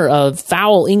manner of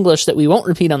foul English that we won't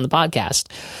repeat on the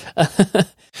podcast.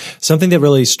 Something that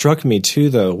really struck me too,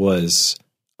 though, was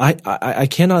I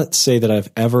cannot say that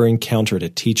I've ever encountered a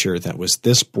teacher that was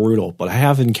this brutal, but I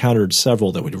have encountered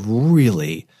several that would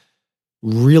really,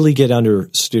 really get under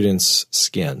students'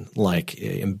 skin, like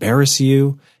embarrass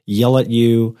you, yell at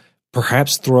you,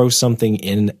 perhaps throw something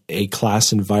in a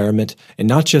class environment, and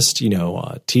not just,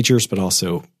 teachers, but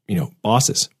also,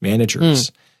 bosses,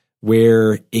 managers.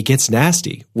 Where it gets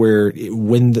nasty, where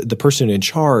when the person in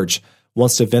charge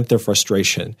wants to vent their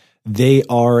frustration, they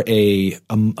are a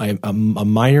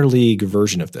minor league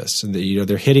version of this. And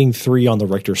they're hitting 3 on the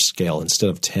Richter scale instead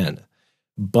of 10.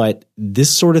 But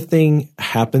this sort of thing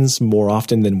happens more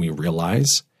often than we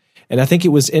realize. And I think it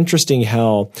was interesting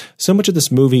how so much of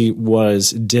this movie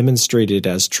was demonstrated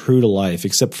as true to life,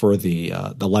 except for the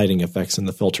lighting effects and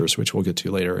the filters, which we'll get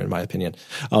to later, in my opinion.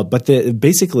 But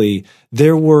basically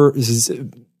from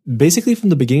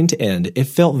the beginning to end, it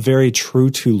felt very true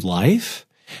to life.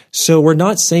 So we're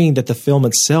not saying that the film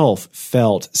itself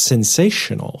felt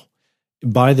sensational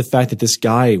by the fact that this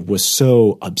guy was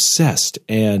so obsessed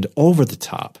and over the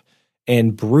top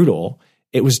and brutal.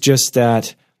 It was just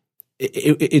that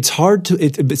it's hard to,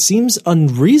 it seems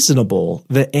unreasonable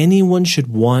that anyone should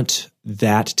want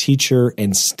that teacher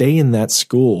and stay in that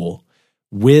school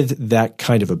with that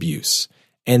kind of abuse.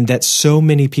 And that so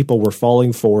many people were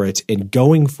falling for it and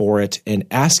going for it and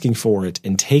asking for it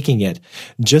and taking it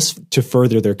just to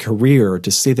further their career,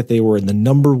 to say that they were in the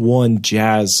 #1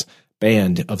 jazz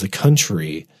band of the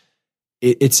country.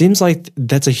 It seems like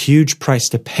that's a huge price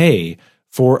to pay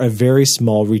for a very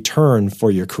small return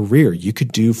for your career. You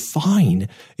could do fine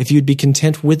if you'd be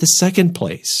content with the second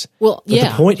place. Well, but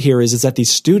the point here is that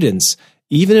these students,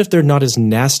 even if they're not as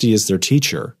nasty as their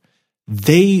teacher,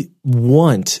 they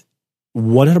want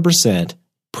 100%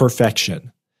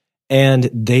 perfection. And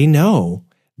they know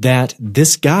that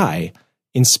this guy,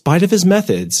 in spite of his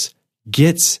methods,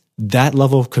 gets that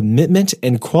level of commitment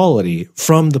and quality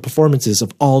from the performances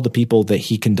of all the people that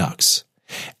he conducts.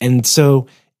 And so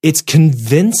it's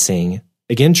convincing,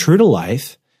 again, true to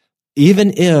life,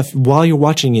 even if while you're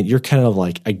watching it, you're kind of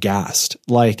like aghast.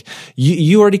 Like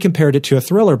you already compared it to a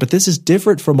thriller, but this is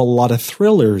different from a lot of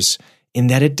thrillers in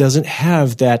that it doesn't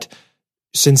have that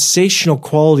sensational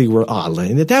quality where,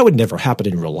 that would never happen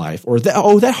in real life, or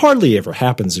that hardly ever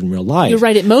happens in real life. You're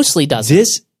right. It mostly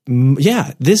doesn't.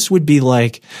 This would be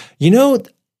like,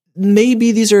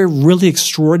 maybe these are really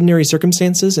extraordinary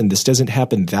circumstances and this doesn't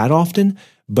happen that often,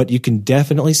 but you can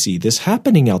definitely see this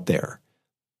happening out there.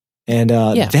 And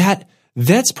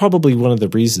that's probably one of the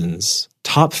reasons,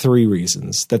 top 3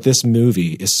 reasons, that this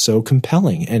movie is so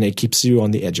compelling and it keeps you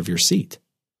on the edge of your seat.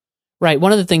 Right.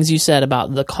 One of the things you said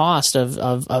about the cost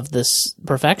of this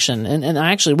perfection, and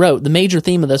I actually wrote, the major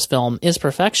theme of this film is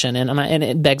perfection, and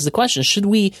it begs the question: should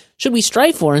we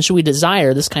strive for and should we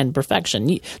desire this kind of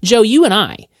perfection? Joe, you and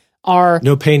I are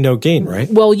no pain, no gain, right?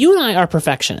 Well, you and I are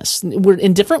perfectionists. We're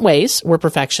in different ways. We're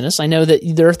perfectionists. I know that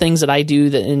there are things that I do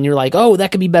that, and you're like, oh,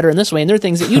 that could be better in this way. And there are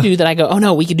things that you do that I go, oh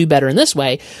no, we could do better in this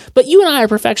way. But you and I are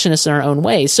perfectionists in our own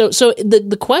ways. So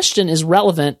the question is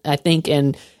relevant, I think,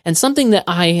 and something that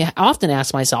I often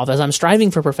ask myself as I'm striving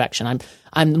for perfection.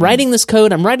 I'm writing this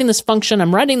code, I'm writing this function,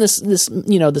 I'm writing this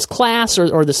class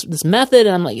or this method,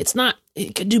 and I'm like,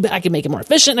 I could make it more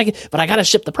efficient, but I got to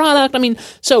ship the product. I mean,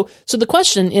 so the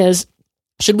question is,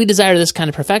 should we desire this kind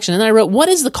of perfection? And I wrote, what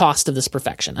is the cost of this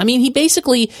perfection? I mean,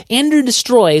 Andrew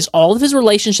destroys all of his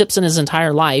relationships in his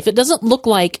entire life. It doesn't look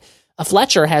like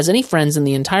Fletcher has any friends in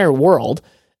the entire world.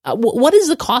 What is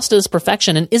the cost of this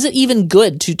perfection? And is it even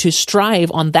good to strive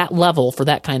on that level for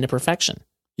that kind of perfection?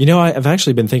 You know, I've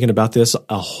actually been thinking about this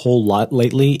a whole lot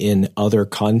lately in other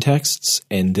contexts,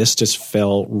 and this just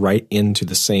fell right into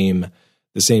the same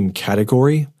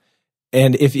category.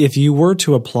 And if you were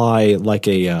to apply like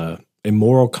a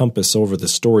moral compass over the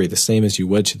story, the same as you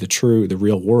would to the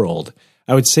real world,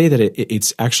 I would say that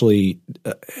it's actually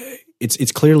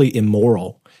it's clearly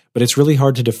immoral, but it's really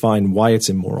hard to define why it's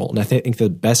immoral. And I think the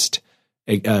best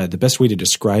way to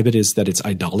describe it is that it's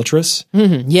idolatrous.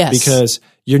 Mm-hmm, yes, because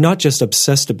you're not just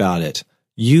obsessed about it;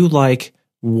 you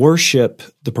worship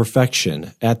the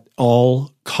perfection at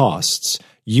all costs.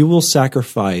 You will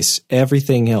sacrifice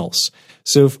everything else.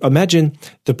 So imagine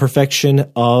the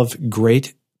perfection of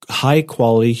great,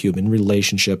 high-quality human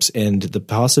relationships and the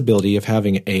possibility of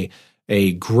having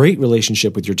a great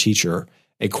relationship with your teacher,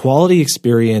 a quality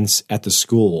experience at the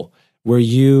school where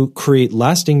you create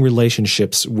lasting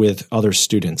relationships with other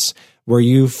students, where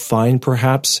you find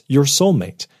perhaps your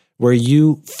soulmate, where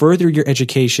you further your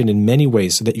education in many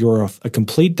ways so that you're a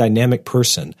complete dynamic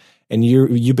person and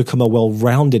you become a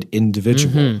well-rounded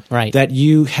individual. Mm-hmm, right. That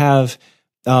you have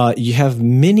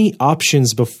many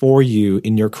options before you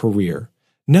in your career.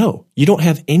 No, you don't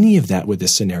have any of that with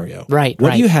this scenario. Right.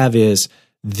 What you have is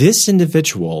this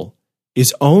individual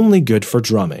is only good for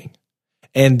drumming,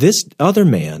 and this older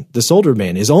man,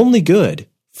 is only good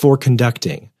for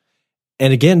conducting.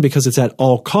 And again, because it's at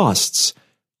all costs,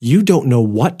 you don't know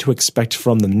what to expect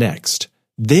from them next.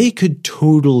 They could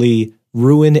totally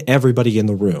ruin everybody in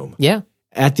the room. Yeah.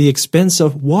 At the expense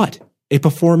of what? A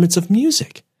performance of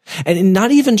music. And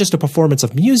not even just a performance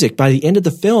of music. By the end of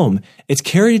the film, it's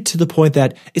carried to the point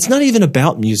that it's not even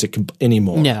about music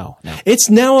anymore. No. It's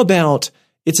now about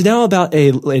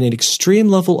an extreme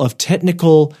level of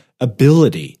technical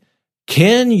ability.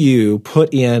 Can you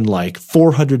put in like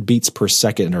 400 beats per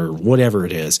second or whatever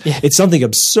it is? Yeah. It's something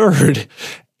absurd,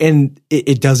 and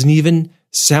it doesn't even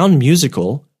sound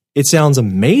musical. It sounds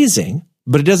amazing,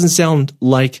 but it doesn't sound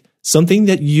like something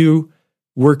that you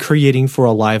were creating for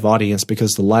a live audience,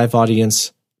 because the live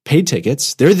audience paid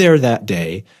tickets. They're there that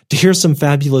day to hear some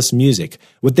fabulous music.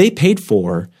 What they paid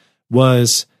for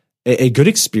was a good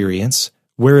experience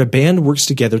where a band works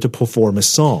together to perform a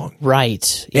song.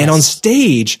 Right. Yes. And on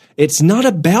stage, it's not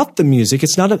about the music.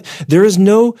 There is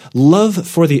no love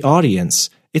for the audience.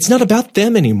 It's not about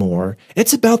them anymore.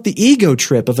 It's about the ego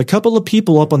trip of a couple of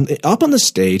people up on the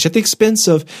stage at the expense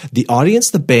of the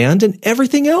audience, the band, and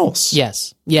everything else.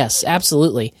 Yes,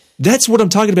 absolutely. That's what I'm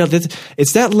talking about.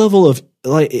 It's that level of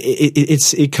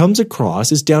it comes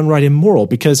across as downright immoral,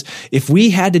 because if we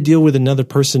had to deal with another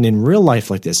person in real life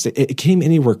like this, it came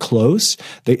anywhere close.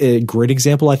 A great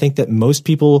example I think that most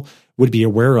people would be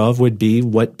aware of would be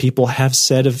what people have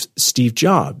said of Steve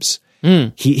Jobs.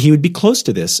 He would be close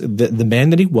to this. The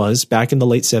man that he was back in the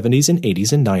late 70s and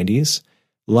 80s and 90s,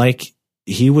 like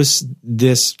he was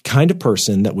this kind of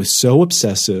person that was so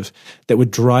obsessive that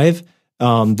would drive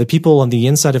the people on the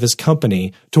inside of his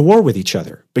company to war with each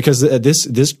other, because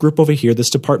this group over here,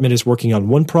 this department is working on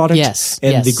one product,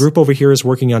 the group over here is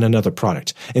working on another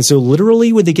product. And so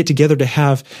literally when they get together to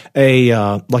have a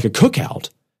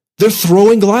cookout, they're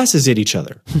throwing glasses at each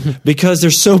other because they're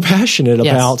so passionate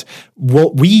about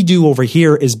what we do over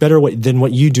here is better than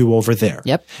what you do over there.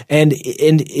 Yep. And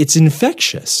it's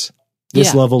infectious,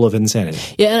 this level of insanity.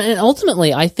 Yeah, and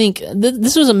ultimately, I think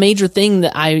this was a major thing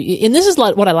that and this is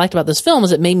what I liked about this film,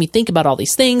 is it made me think about all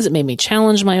these things. It made me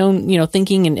challenge my own,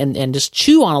 thinking and just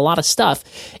chew on a lot of stuff.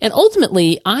 And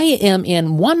ultimately, I am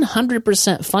in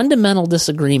 100% fundamental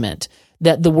disagreement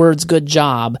that the words "good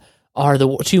job" are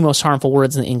the two most harmful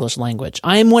words in the English language.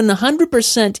 I am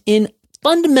 100% in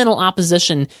fundamental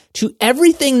opposition to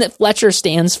everything that Fletcher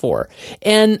stands for.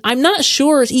 And I'm not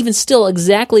sure even still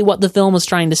exactly what the film is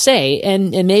trying to say.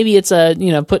 And maybe it's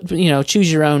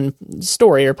choose your own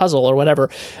story or puzzle or whatever.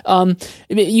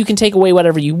 You can take away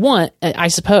whatever you want, I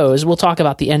suppose. We'll talk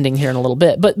about the ending here in a little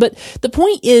bit. But the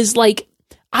point is, like,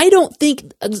 I don't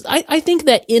think, I think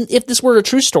that if this were a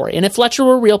true story, and if Fletcher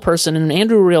were a real person and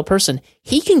Andrew were a real person,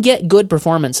 he can get good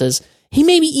performances. He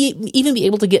may even be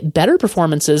able to get better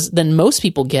performances than most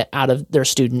people get out of their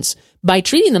students by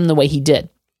treating them the way he did.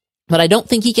 But I don't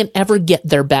think he can ever get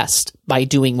their best by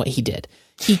doing what he did.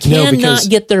 He cannot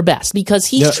get their best because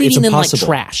he's treating them like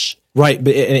trash. Right,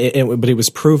 but it was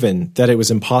proven that it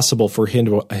was impossible for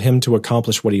him to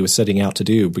accomplish what he was setting out to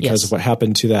do because of what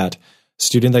happened to that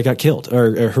student that got killed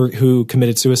or who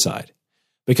committed suicide.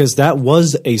 Because that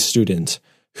was a student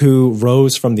who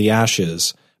rose from the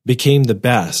ashes, became the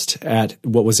best at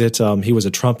what was it? He was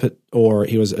a trumpet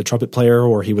player,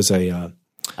 or he was a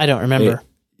I don't remember.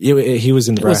 He was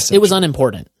in the brass section. It was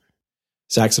unimportant.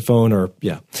 Saxophone but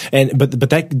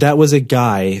that was a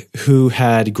guy who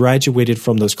had graduated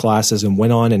from those classes and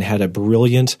went on and had a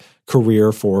brilliant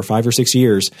career for 5 or 6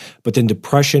 years, but then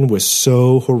depression was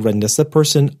so horrendous that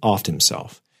person offed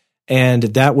himself. And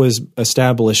that was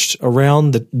established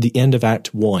around the end of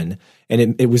Act 1.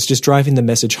 And it was just driving the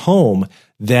message home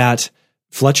that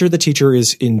Fletcher, the teacher,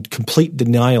 is in complete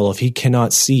denial if he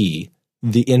cannot see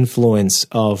the influence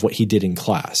of what he did in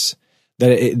class.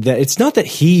 That it's not that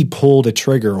he pulled a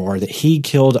trigger or that he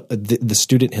killed the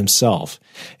student himself.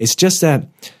 It's just that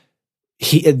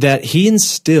he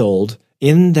instilled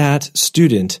in that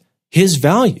student his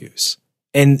values.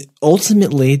 And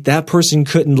ultimately, that person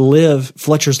couldn't live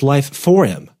Fletcher's life for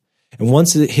him. And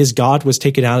once his God was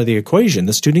taken out of the equation,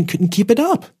 the student couldn't keep it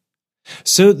up.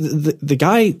 So the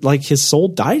guy, like, his soul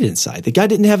died inside. The guy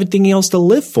didn't have anything else to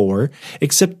live for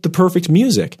except the perfect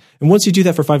music. And once you do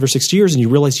that for 5 or 6 years and you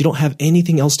realize you don't have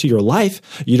anything else to your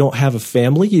life, you don't have a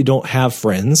family, you don't have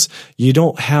friends, you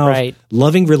don't have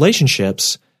loving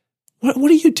relationships, what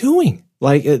are you doing?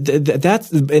 Like,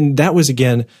 that was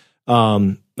again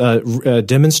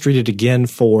demonstrated again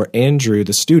for Andrew,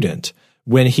 the student,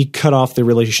 when he cut off the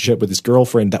relationship with his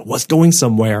girlfriend that was going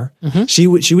somewhere. Mm-hmm. She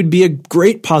would be a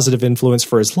great positive influence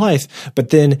for his life, but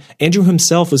then Andrew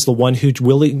himself was the one who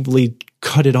willingly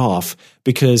cut it off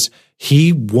because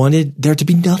he wanted there to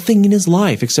be nothing in his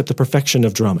life except the perfection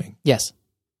of drumming. Yes.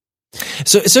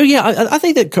 So yeah, I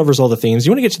think that covers all the themes.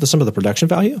 You want to get to some of the production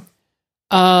value?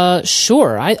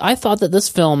 Sure. I thought that this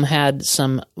film had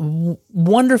some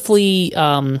wonderfully,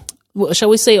 shall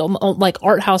we say, like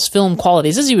art house film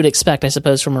qualities, as you would expect, I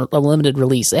suppose, from a limited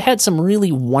release. It had some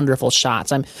really wonderful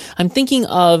shots. I'm thinking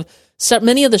of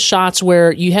many of the shots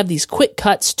where you have these quick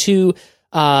cuts to,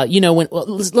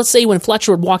 let's say when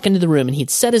Fletcher would walk into the room and he'd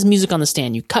set his music on the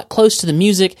stand, you cut close to the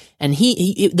music and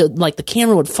the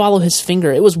camera would follow his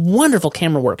finger. It was wonderful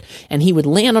camera work. And he would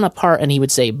land on a part and he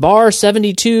would say bar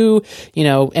 72,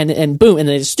 and boom. And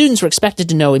the students were expected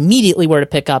to know immediately where to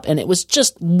pick up. And it was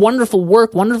just wonderful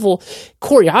work, wonderful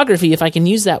choreography, if I can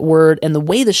use that word. And the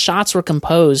way the shots were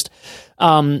composed,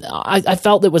 I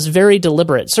felt it was very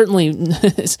deliberate. Certainly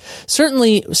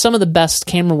some of the best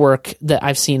camera work that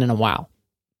I've seen in a while.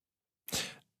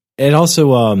 And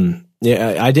also, when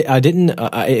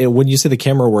you say the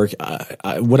camera work,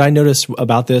 what I noticed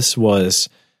about this was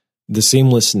the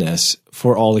seamlessness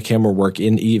for all the camera work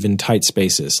in even tight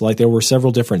spaces. Like there were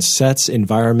several different sets,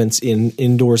 environments,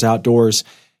 indoors, outdoors.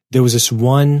 There was this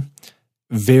one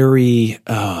very,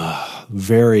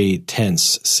 very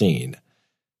tense scene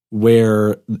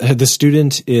where the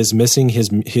student is missing his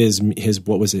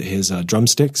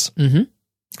drumsticks. Mm-hmm.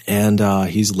 And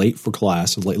he's late for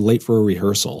class, late for a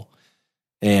rehearsal.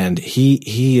 And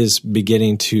he is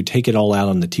beginning to take it all out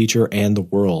on the teacher and the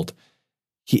world.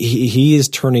 He is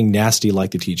turning nasty like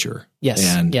the teacher. Yes,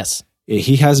 and yes.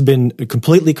 He has been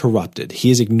completely corrupted. He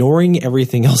is ignoring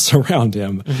everything else around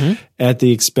him at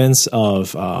the expense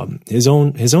of his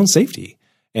own safety.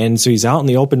 And so he's out in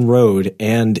the open road,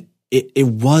 and it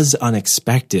was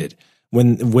unexpected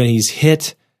when he's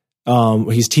hit.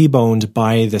 He's T-boned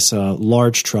by this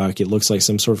large truck. It looks like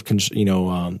some sort of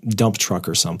dump truck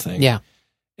or something. Yeah.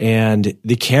 And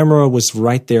the camera was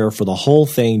right there for the whole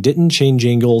thing. Didn't change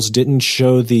angles. Didn't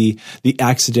show the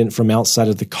accident from outside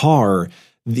of the car.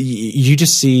 You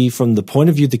just see from the point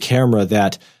of view of the camera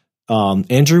that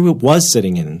Andrew was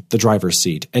sitting in the driver's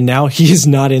seat, and now he is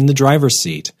not in the driver's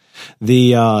seat.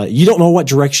 You don't know what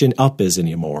direction up is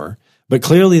anymore, but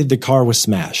clearly the car was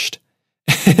smashed.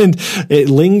 And it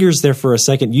lingers there for a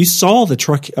second. You saw the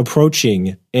truck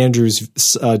approaching Andrew's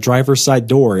driver's side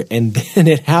door, and then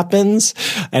it happens.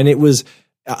 And it was,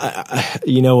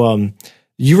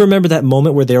 you remember that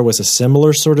moment where there was a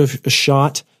similar sort of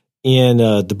shot in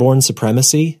The Bourne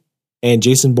Supremacy, and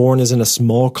Jason Bourne is in a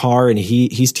small car and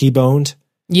he's T-boned?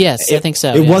 Yes, I think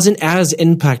so. It wasn't as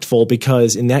impactful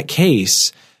because in that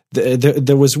case,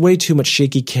 There was way too much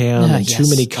shaky cam and too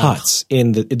many cuts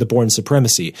in the Bourne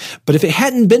Supremacy. But if it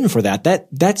hadn't been for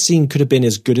that scene could have been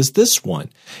as good as this one,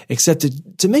 except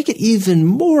to make it even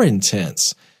more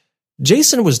intense.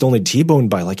 Jason was only T-boned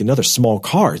by like another small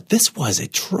car. This was a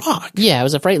truck. Yeah, it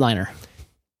was a Freightliner.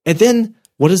 And then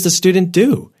what does the student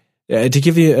do? To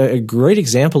give you a great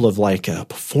example of like a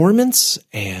performance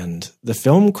and the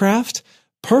film craft,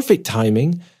 perfect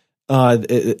timing.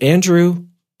 Andrew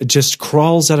just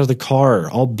crawls out of the car,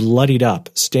 all bloodied up,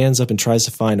 stands up and tries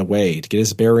to find a way to get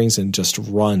his bearings and just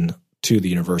run to the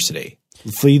university,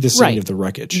 flee the scene of the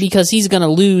wreckage. Because he's going to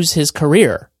lose his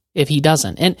career if he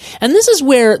doesn't. And this is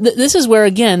where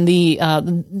again the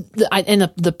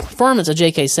performance of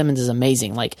J.K. Simmons is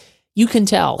amazing. Like, you can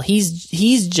tell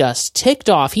he's just ticked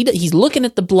off. He's looking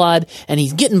at the blood and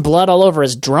he's getting blood all over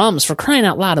his drums, for crying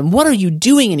out loud. And what are you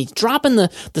doing? And he's dropping the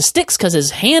sticks because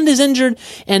his hand is injured.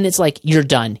 And it's like, you're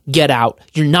done. Get out.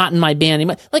 You're not in my band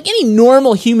anymore. Like any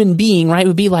normal human being, right,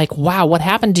 would be like, wow, what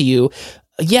happened to you?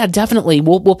 Yeah, definitely.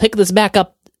 We'll pick this back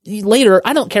up later.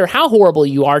 I don't care how horrible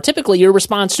you are. Typically, your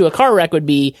response to a car wreck would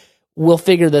be, we'll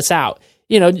figure this out.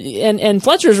 You know, and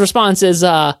Fletcher's response is,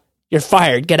 you're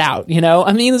fired, get out, you know?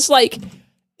 I mean, it's like,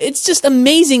 it's just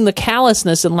amazing the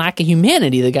callousness and lack of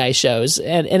humanity the guy shows.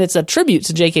 And it's a tribute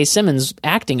to J.K. Simmons'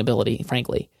 acting ability,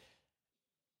 frankly.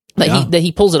 That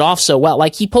he pulls it off so well.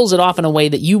 Like, he pulls it off in a way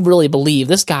that you really believe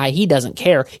this guy, he doesn't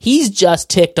care. He's just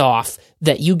ticked off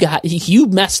that you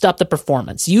messed up the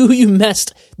performance. You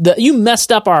messed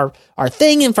up our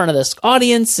thing in front of this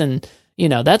audience, and, you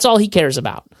know, that's all he cares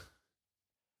about.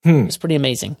 It's pretty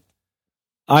amazing.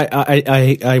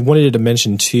 I wanted to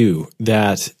mention too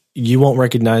that you won't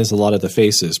recognize a lot of the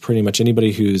faces. Pretty much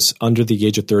anybody who's under the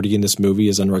age of 30 in this movie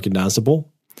is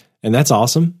unrecognizable. And that's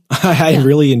awesome. I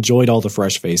really enjoyed all the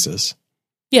fresh faces.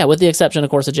 Yeah, with the exception, of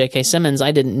course, of J.K. Simmons.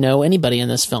 I didn't know anybody in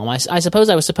this film. I suppose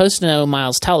I was supposed to know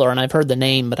Miles Teller, and I've heard the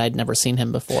name, but I'd never seen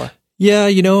him before. Yeah,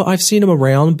 you know, I've seen him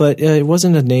around, but it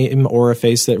wasn't a name or a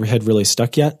face that had really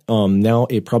stuck yet. Now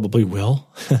it probably will.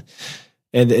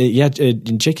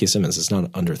 And J.K. Simmons is not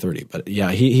under 30, but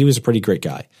yeah, he was a pretty great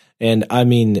guy. And I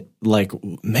mean, like,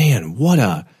 man,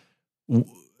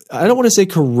 I don't want to say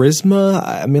charisma.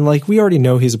 I mean, like, we already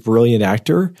know he's a brilliant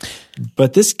actor,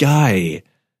 but this guy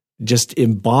just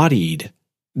embodied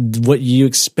what you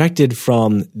expected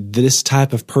from this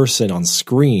type of person on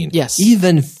screen. Yes.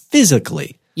 Even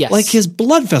physically. Yes. Like, his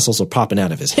blood vessels are popping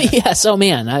out of his head. Yes, oh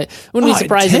man. I wouldn't be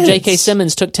surprised if J.K.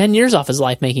 Simmons took 10 years off his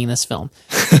life making this film.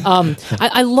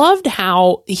 I loved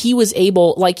how he was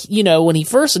able, like, you know, when he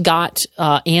first got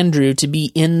Andrew to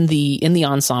be in the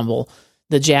ensemble,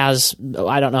 the jazz,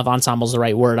 I don't know if ensemble is the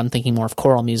right word. I'm thinking more of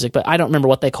choral music, but I don't remember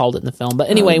what they called it in the film. But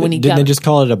anyway, when he didn't they just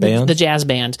call it a band? The jazz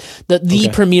band, the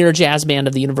premier jazz band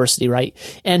of the university, right?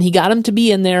 And he got him to be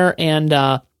in there and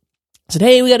said,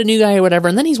 hey, we got a new guy or whatever.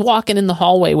 And then he's walking in the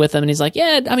hallway with him and he's like,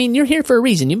 yeah, I mean, you're here for a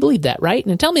reason. You believe that, right?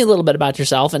 And tell me a little bit about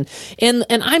yourself. And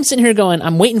I'm sitting here going,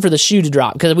 I'm waiting for the shoe to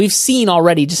drop because we've seen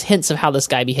already just hints of how this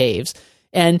guy behaves.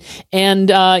 And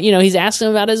you know, he's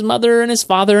asking about his mother and his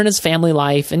father and his family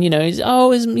life. And, you know,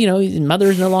 his mother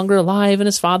is no longer alive and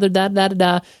his father,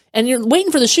 da. And you're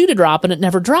waiting for the shoe to drop and it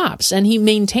never drops. And he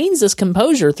maintains this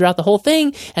composure throughout the whole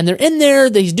thing. And they're in there,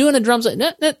 he's doing a drums like,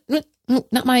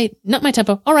 not my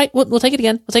tempo. All right, we'll take it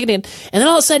again. And then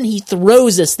all of a sudden he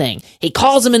throws this thing. He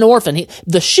calls him an orphan.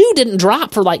 The shoe didn't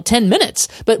drop for like 10 minutes,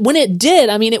 but when it did,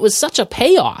 I mean, it was such a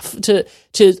payoff to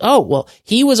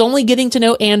he was only getting to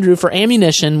know Andrew for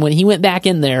ammunition when he went back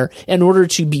in there in order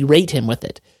to berate him with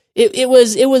it. It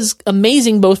was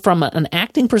amazing both from an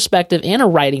acting perspective and a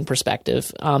writing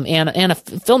perspective, and a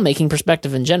filmmaking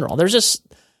perspective in general.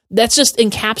 That just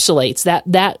encapsulates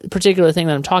that particular thing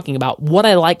that I'm talking about, what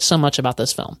I liked so much about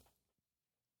this film.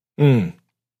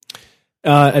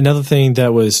 Another thing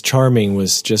that was charming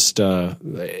was just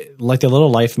like the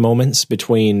little life moments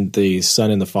between the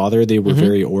son and the father. They were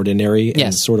very ordinary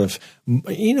and sort of,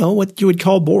 you know, what you would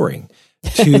call boring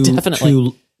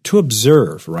to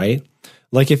observe, right?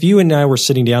 Like if you and I were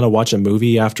sitting down to watch a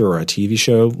movie after a TV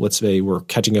show, let's say we're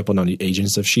catching up on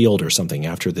Agents of S.H.I.E.L.D. or something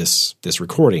after this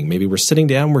recording. Maybe we're sitting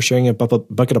down, we're sharing a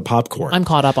bucket of popcorn. I'm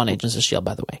caught up on Agents of S.H.I.E.L.D.,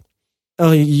 by the way.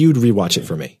 Oh, you'd rewatch it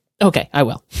for me. Okay, I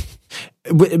will.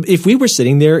 If we were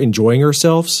sitting there enjoying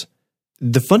ourselves,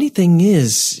 the funny thing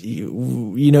is,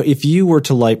 you know, if you were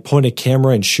to like point a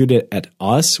camera and shoot it at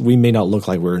us, we may not look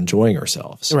like we're enjoying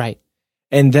ourselves. Right.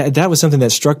 And that was something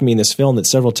that struck me in this film, that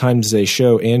several times they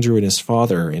show Andrew and his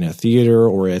father in a theater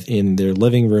or in their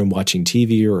living room watching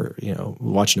TV or, you know,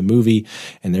 watching a movie,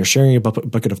 and they're sharing a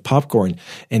bucket of popcorn.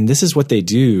 And this is what they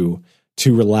do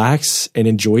to relax and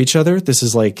enjoy each other. This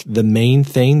is like the main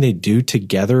thing they do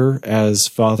together as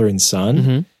father and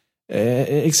son,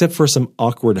 except for some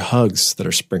awkward hugs that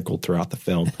are sprinkled throughout the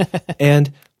film.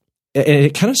 And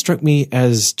it kind of struck me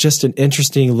as just an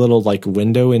interesting little like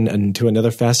window into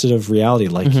another facet of reality.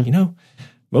 Like, you know,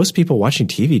 most people watching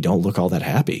TV don't look all that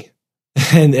happy.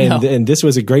 And this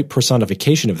was a great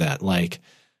personification of that. Like,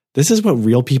 this is what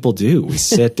real people do. We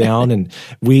sit down and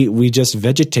we just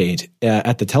vegetate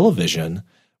at the television.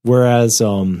 Whereas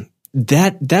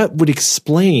that would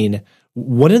explain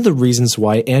one of the reasons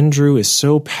why Andrew is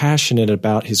so passionate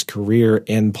about his career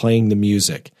and playing the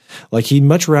music. Like, he'd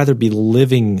much rather be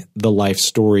living the life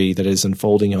story that is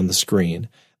unfolding on the screen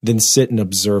than sit and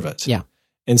observe it. Yeah.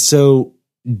 And so,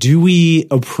 do we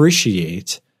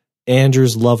appreciate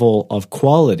Andrew's level of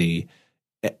quality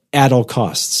at all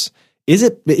costs? Is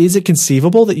it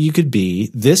conceivable that you could be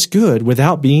this good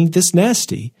without being this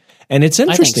nasty? And it's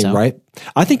interesting, so. Right?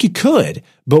 I think you could.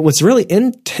 But what's really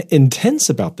intense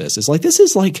about this is this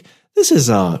is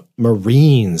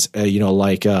Marines,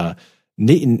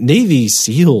 Navy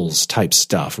SEALs type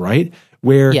stuff, right?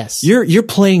 Where you're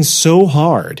playing so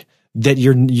hard that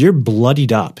you're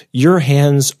bloodied up. Your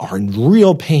hands are in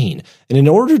real pain. And in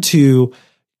order to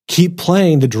keep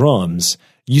playing the drums,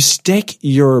 you stick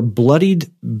your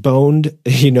bloodied, boned,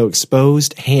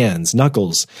 exposed hands,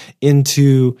 knuckles,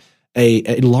 into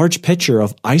a large pitcher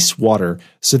of ice water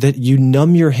so that you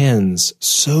numb your hands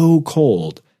so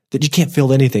cold that you can't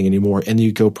feel anything anymore, and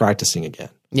you go practicing again.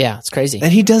 Yeah, it's crazy.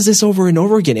 And he does this over and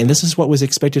over again, and this is what was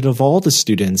expected of all the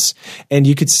students. And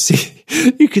you could see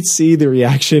the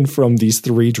reaction from these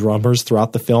three drummers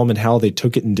throughout the film and how they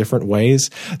took it in different ways.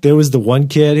 There was the one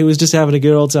kid who was just having a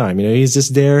good old time. He's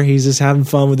just there. He's just having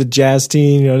fun with the jazz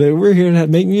team. We're here to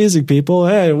make music, people.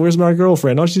 Hey, where's my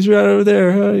girlfriend? Oh, she's right over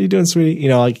there. How are you doing, sweetie?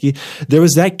 There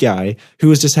was that guy who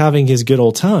was just having his good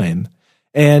old time.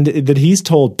 And that he's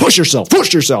told, push yourself,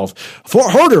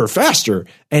 harder, faster.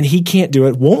 And he can't do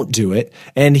it, won't do it.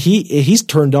 And he's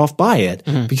turned off by it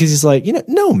because he's like,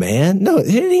 no, man, no,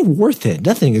 it ain't worth it.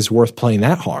 Nothing is worth playing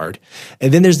that hard.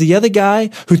 And then there's the other guy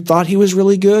who thought he was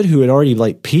really good, who had already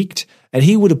peaked. And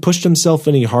he would have pushed himself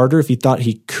any harder if he thought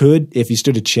he could, if he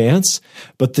stood a chance.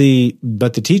 But the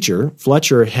teacher,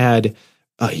 Fletcher, had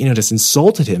just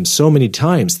insulted him so many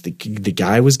times. The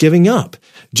guy was giving up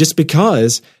just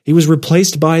because he was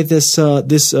replaced by this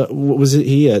this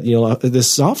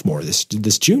sophomore,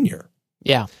 this junior.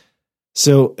 Yeah.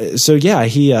 So yeah,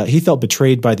 he felt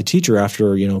betrayed by the teacher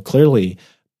after clearly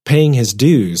paying his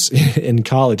dues in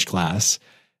college class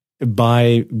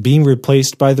by being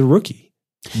replaced by the rookie.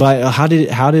 By how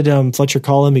did Fletcher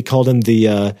call him? He called him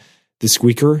the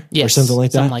squeaker, or something like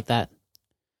that. Something like that.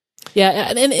 Yeah,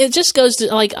 and it just goes to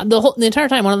the entire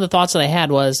time. One of the thoughts that I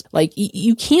had was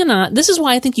you cannot. This is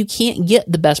why I think you can't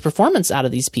get the best performance out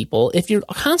of these people if you're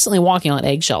constantly walking on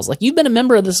eggshells. Like, you've been a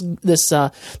member of this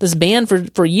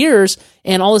band for years,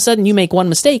 and all of a sudden you make one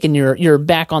mistake and you're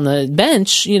back on the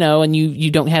bench, and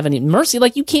you don't have any mercy.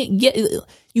 Like, you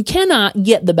cannot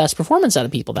get the best performance out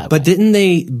of people that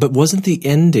way. But wasn't the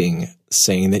ending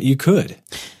saying that you could?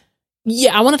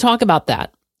 Yeah, I want to talk about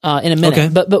that. In a minute, okay.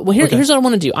 but here's what I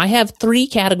want to do. I have 3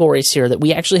 categories here that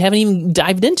we actually haven't even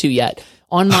dived into yet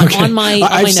on my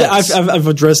notes. I've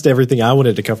addressed everything I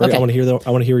wanted to cover. Okay. I want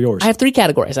to hear yours. I have 3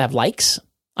 categories. I have likes,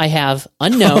 I have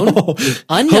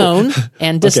unknown,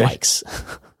 and dislikes.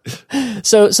 Okay.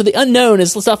 So the unknown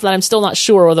is stuff that I'm still not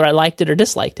sure whether I liked it or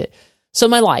disliked it. So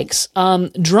my likes,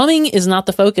 drumming is not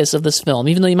the focus of this film,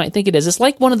 even though you might think it is. It's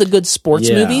like one of the good sports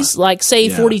movies, like say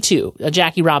 42,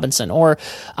 Jackie Robinson, or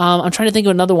I'm trying to think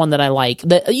of another one that I like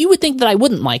that you would think that I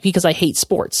wouldn't like because I hate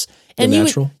sports. And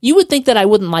you would think that I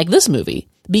wouldn't like this movie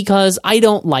because I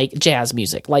don't like jazz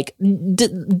music. Like,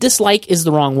 dislike is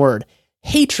the wrong word.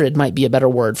 Hatred might be a better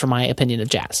word for my opinion of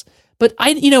jazz. But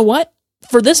you know what?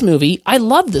 For this movie, I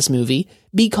love this movie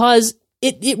because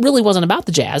it really wasn't about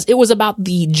the jazz. It was about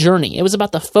the journey. It was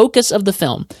about the focus of the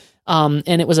film,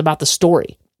 and it was about the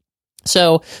story.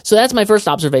 So that's my first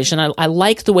observation. I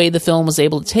like the way the film was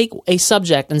able to take a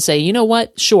subject and say, you know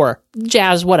what, sure,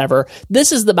 jazz, whatever.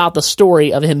 This is about the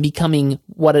story of him becoming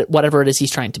whatever it is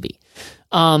he's trying to be.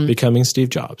 Becoming Steve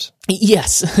Jobs.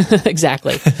 Yes,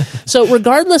 exactly. So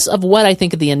regardless of what I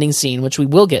think of the ending scene, which we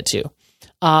will get to,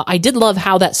 I did love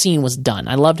how that scene was done.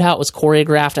 I loved how it was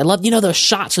choreographed. I loved, those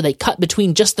shots where they cut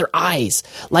between just their eyes,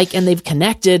 and they've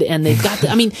connected and they've got,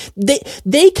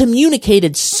 they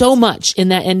communicated so much in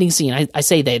that ending scene. I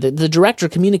say the director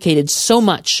communicated so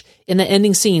much in that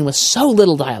ending scene with so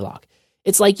little dialogue.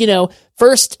 It's like,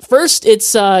 first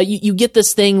it's, you get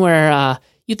this thing where,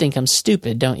 you think I'm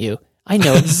stupid, don't you? I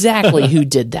know exactly who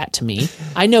did that to me.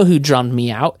 I know who drummed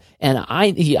me out, and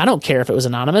I don't care if it was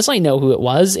anonymous. I know who it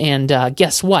was, and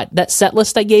guess what? That set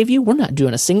list I gave you, we're not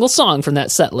doing a single song from that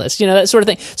set list. That sort of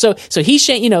thing. So he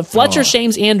Fletcher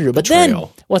shames Andrew, but betrayal.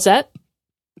 Then what's that?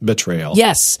 Betrayal.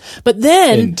 Yes. But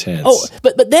then intense.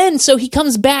 But then so he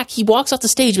comes back, he walks off the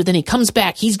stage, but then he comes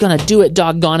back, he's gonna do it,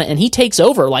 doggone it, and he takes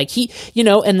over. Like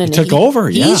and then he took over,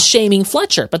 yeah. He's shaming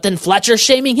Fletcher, but then Fletcher's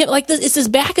shaming him. Like it's this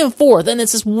back and forth, and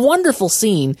it's this wonderful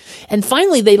scene. And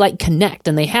finally they connect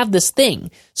and they have this thing.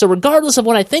 So regardless of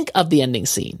what I think of the ending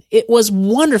scene, it was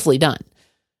wonderfully done.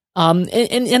 And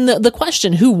the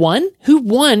question, who won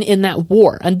in that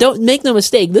war? And don't make no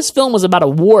mistake, this film was about a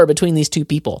war between these two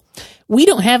people. We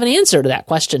don't have an answer to that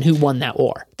question, who won that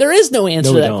war. There is no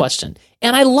answer to that question.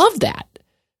 And I love that.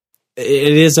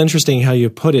 It is interesting how you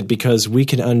put it, because we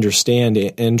can understand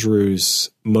Andrew's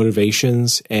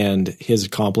motivations and his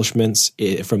accomplishments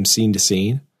from scene to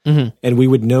scene. Mm-hmm. And we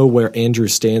would know where Andrew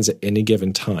stands at any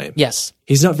given time. Yes.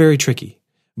 He's not very tricky.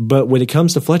 But when it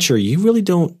comes to Fletcher, you really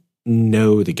don't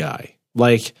know the guy.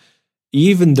 Like,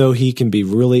 even though he can be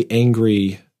really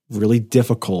angry, really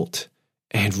difficult,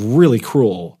 and really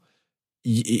cruel,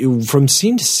 from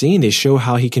scene to scene, they show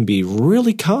how he can be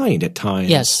really kind at times.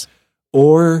 Yes.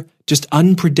 Or just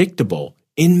unpredictable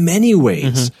in many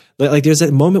ways. Mm-hmm. Like there's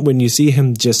that moment when you see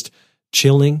him just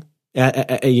chilling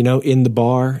in the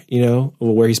bar,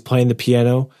 where he's playing the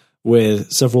piano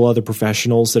with several other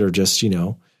professionals that are just,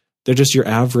 they're just your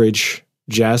average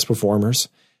jazz performers.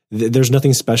 There's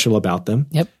nothing special about them.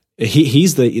 Yep.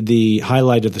 He's the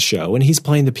highlight of the show, and he's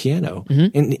playing the piano.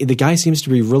 Mm-hmm. And the guy seems to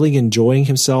be really enjoying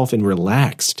himself and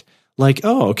relaxed. Like,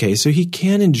 oh, okay, so he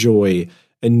can enjoy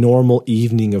a normal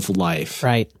evening of life.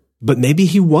 Right. But maybe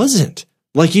he wasn't.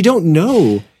 Like, you don't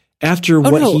know after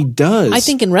he does. I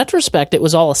think in retrospect, it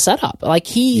was all a setup. Like,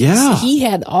 he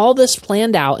had all this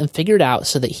planned out and figured out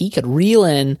so that he could reel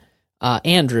in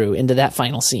Andrew into that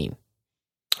final scene.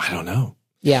 I don't know.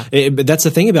 Yeah. But that's the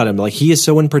thing about him. Like, he is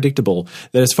so unpredictable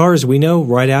that as far as we know,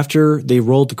 right after they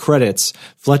rolled the credits,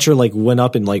 Fletcher went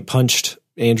up and punched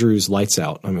Andrew's lights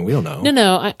out. I mean, we don't know.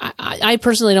 No. I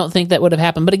personally don't think that would have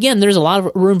happened. But again, there's a lot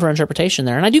of room for interpretation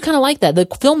there. And I do kind of like that. The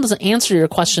film doesn't answer your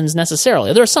questions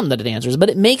necessarily. There are some that it answers,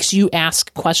 but it makes you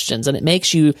ask questions and it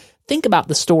makes you think about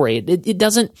the story. It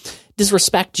doesn't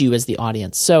disrespect you as the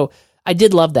audience. So I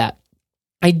did love that.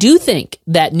 I do think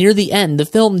that near the end, the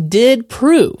film did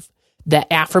prove that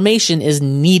affirmation is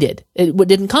needed. It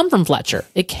didn't come from Fletcher.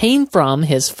 It came from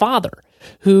his father,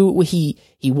 who he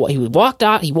walked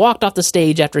out. He walked off the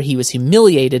stage after he was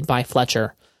humiliated by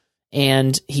Fletcher,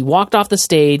 and he walked off the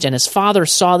stage. And his father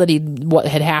saw that what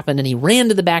had happened, and he ran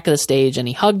to the back of the stage and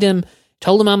he hugged him,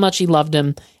 told him how much he loved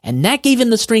him, and that gave him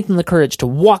the strength and the courage to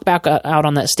walk back out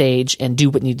on that stage and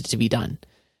do what needed to be done.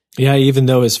 Yeah, even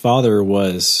though his father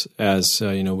was, as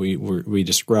we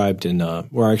described in, I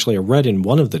read in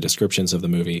one of the descriptions of the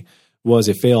movie, was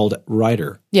a failed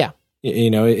writer. Yeah,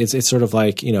 it's sort of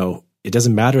like, it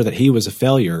doesn't matter that he was a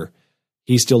failure.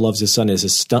 He still loves his son as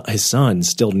his son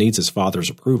still needs his father's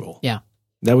approval. Yeah,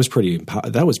 that was pretty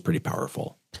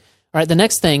powerful. All right, the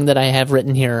next thing that I have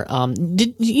written here,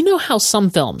 did you know how some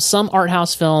films, some art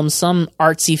house films, some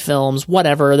artsy films,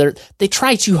 whatever, they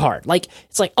try too hard. Like,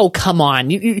 it's like, oh, come on.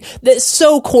 That's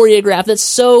so choreographed. That's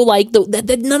so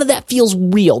that none of that feels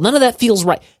real. None of that feels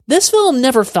right. This film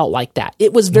never felt like that.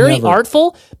 It was very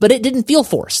artful, but it didn't feel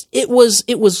forced. It was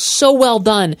so well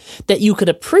done that you could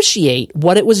appreciate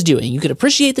what it was doing. You could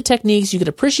appreciate the techniques. You could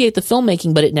appreciate the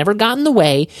filmmaking, but it never got in the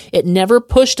way. It never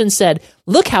pushed and said,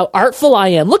 look how artful I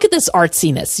am. Look at this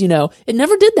artsiness. It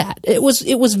never did that. It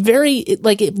was very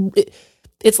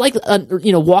it's like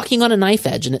walking on a knife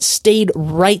edge, and it stayed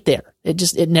right there.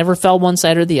 It never fell one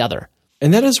side or the other.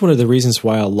 And that is one of the reasons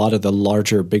why a lot of the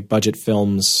larger big budget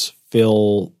films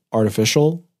feel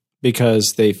artificial,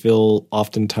 because they feel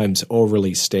oftentimes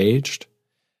overly staged.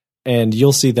 And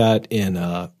you'll see that in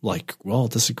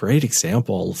this is a great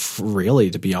example, really,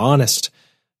 to be honest,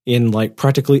 in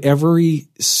practically every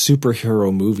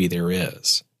superhero movie there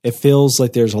is. It feels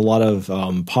like there's a lot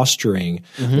of posturing,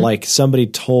 like somebody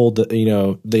told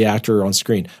the actor on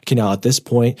screen, okay, now at this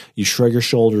point, you shrug your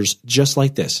shoulders just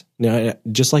like this. Now,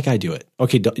 just like I do it.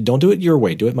 Okay, don't do it your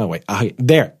way. Do it my way.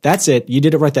 There, that's it. You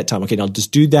did it right that time. Okay, now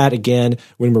just do that again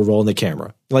when we're rolling the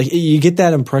camera. Like, you get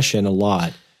that impression a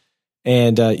lot.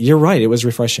 And you're right. It was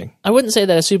refreshing. I wouldn't say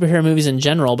that of superhero movies in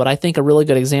general, but I think a really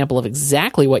good example of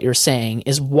exactly what you're saying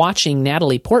is watching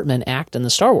Natalie Portman act in the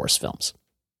Star Wars films.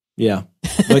 Yeah,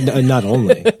 but not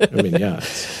only. I mean, yeah.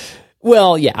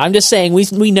 Well, yeah, I'm just saying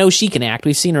we know she can act.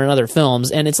 We've seen her in other films,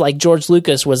 and it's like George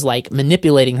Lucas was like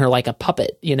manipulating her like a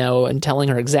puppet, and telling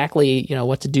her exactly,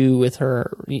 what to do with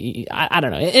her. I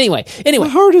don't know. Anyway, my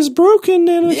heart is broken,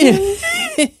 Anna.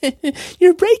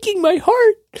 You're breaking my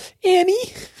heart,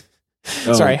 Annie.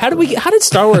 Oh, sorry. How did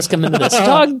Star Wars come into this?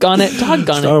 Doggone it.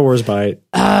 Star Wars bite.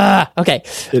 Okay.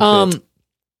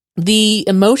 The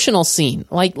emotional scene,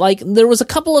 like there was a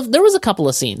couple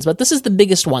of scenes, but this is the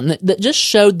biggest one that just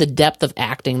showed the depth of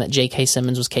acting that J.K.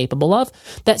 Simmons was capable of.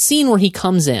 That scene where he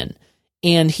comes in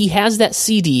and he has that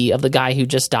CD of the guy who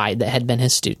just died that had been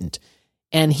his student,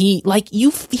 and he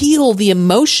you feel the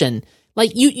emotion.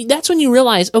 That's when you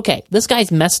realize, okay, this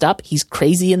guy's messed up. He's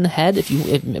crazy in the head.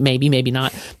 Maybe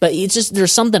not, but it's just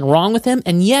there's something wrong with him,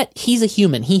 and yet he's a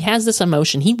human. He has this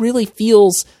emotion. He really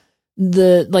feels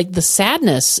the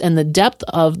sadness and the depth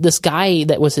of this guy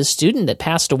that was his student that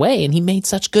passed away, and he made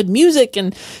such good music,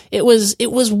 and it was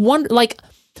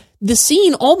the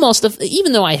scene almost of,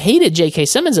 even though I hated J.K.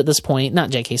 Simmons at this point,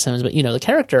 not J.K. Simmons, but the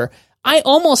character, I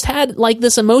almost had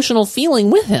this emotional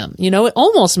feeling with him. It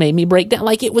almost made me break down.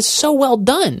 It was so well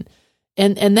done,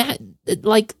 and that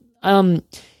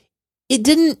it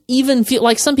didn't even feel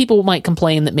like, some people might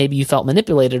complain that maybe you felt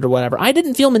manipulated or whatever. I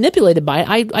didn't feel manipulated by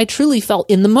it. I truly felt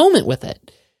in the moment with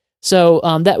it. So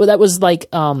that was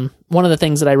one of the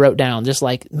things that I wrote down. Just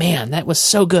man, that was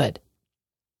so good.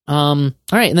 All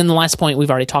right, and then the last point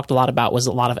we've already talked a lot about was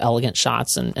a lot of elegant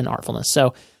shots and artfulness.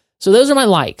 So those are my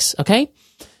likes. Okay.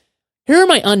 Here are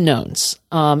my unknowns,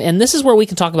 and this is where we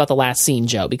can talk about the last scene,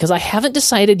 Joe, because I haven't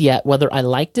decided yet whether I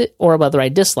liked it or whether I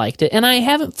disliked it, and I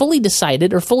haven't fully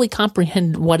decided or fully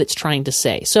comprehended what it's trying to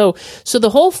say. So the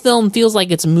whole film feels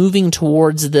like it's moving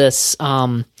towards this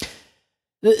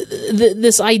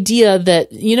this idea that,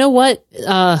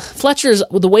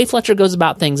 the way Fletcher goes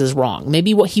about things is wrong.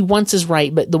 Maybe what he wants is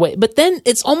right, but then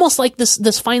it's almost like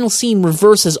this final scene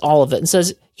reverses all of it and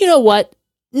says, you know what?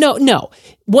 No.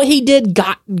 What he did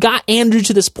got Andrew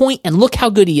to this point, and look how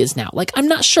good he is now. I'm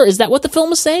not sure. Is that what the film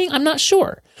was saying? I'm not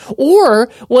sure. Or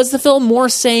was the film more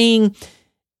saying,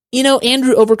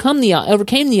 Andrew overcame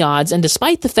the odds, and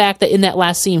despite the fact that in that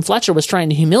last scene Fletcher was trying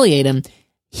to humiliate him,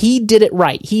 he did it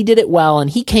right. He did it well, and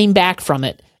he came back from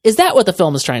it. Is that what the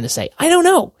film is trying to say? I don't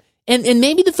know. And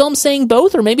maybe the film's saying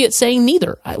both, or maybe it's saying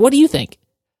neither. What do you think?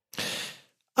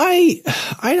 I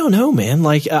don't know, man.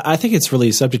 I think it's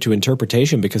really subject to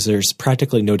interpretation because there's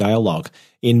practically no dialogue.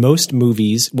 In most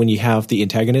movies, when you have the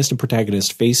antagonist and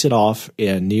protagonist face it off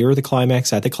near the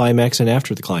climax, at the climax, and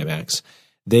after the climax,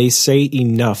 they say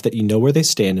enough that you know where they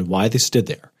stand and why they stood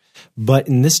there. But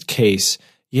in this case,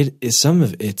 some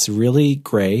of it's really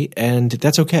gray, and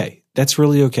that's okay. That's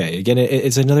really okay. Again,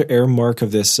 it's another error mark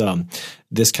of this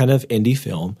this kind of indie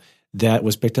film that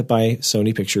was picked up by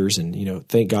Sony Pictures, and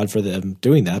thank God for them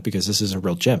doing that, because this is a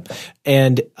real gem.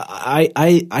 And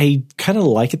I kind of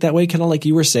like it that way, kind of like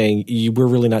you were saying. We're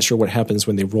really not sure what happens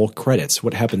when they roll credits,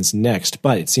 what happens next,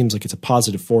 but it seems like it's a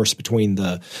positive force between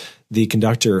the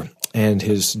conductor and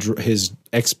his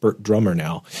expert drummer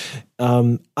now.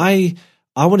 I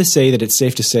want to say that it's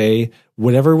safe to say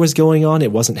whatever was going on,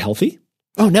 it wasn't healthy.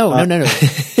 Oh no.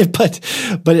 But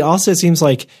it also seems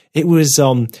like it was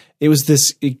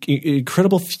this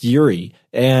incredible fury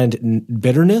and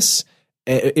bitterness.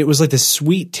 It was like the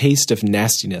sweet taste of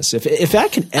nastiness. If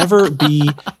that can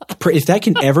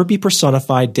ever be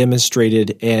personified,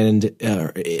 demonstrated, and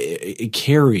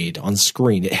carried on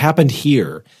screen, it happened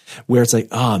here, where it's like,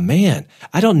 oh man,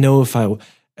 I don't know if I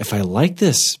like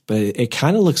this, but it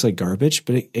kind of looks like garbage,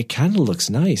 but it kind of looks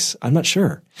nice. I'm not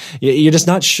sure. You're just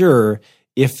not sure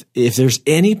if there's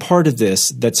any part of this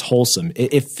that's wholesome.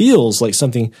 It feels like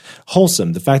something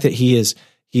wholesome. The fact that he has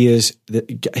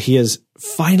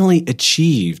finally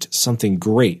achieved something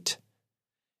great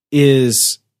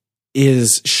is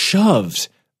shoved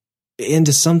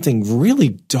into something really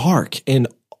dark and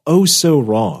oh so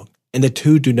wrong, and the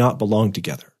two do not belong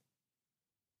together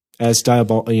as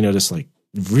just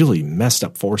really messed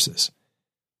up forces.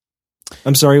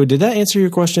 I'm sorry, did that answer your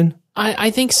question?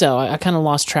 I think so. I kind of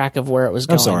lost track of where it was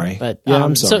going. I'm sorry. But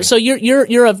I'm sorry. So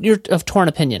you're of torn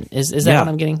opinion. Is that what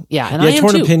I'm getting? Yeah, and I am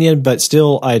torn too. Opinion, but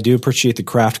still I do appreciate the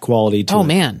craft quality to it. Oh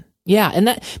man. Yeah,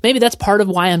 and maybe that's part of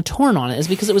why I'm torn on it, is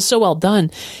because it was so well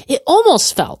done. It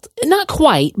almost felt, not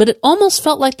quite, but it almost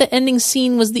felt like the ending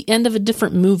scene was the end of a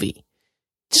different movie.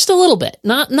 Just a little bit,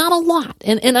 not a lot.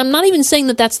 And I'm not even saying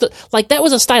that that's that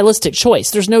was a stylistic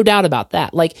choice. There's no doubt about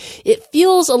that. It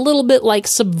feels a little bit like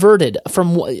subverted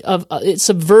it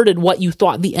subverted what you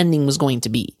thought the ending was going to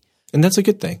be. And that's a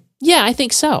good thing. Yeah, I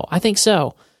think so.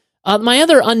 My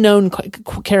other unknown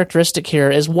characteristic here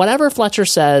is whatever Fletcher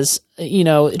says,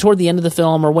 toward the end of the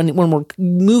film, or when we're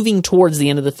moving towards the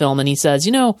end of the film, and he says,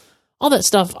 all that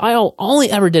stuff, I only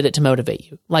ever did it to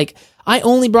motivate you. Like, I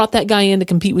only brought that guy in to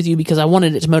compete with you because I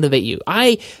wanted it to motivate you.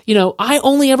 I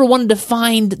only ever wanted to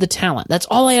find the talent. That's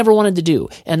all I ever wanted to do.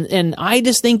 And I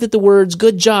just think that the words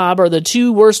 "good job" are the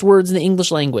two worst words in the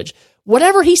English language.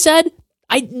 Whatever he said,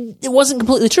 it wasn't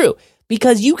completely true.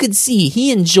 Because you could see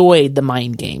he enjoyed the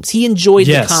mind games. He enjoyed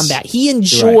the combat. He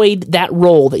enjoyed that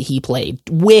role that he played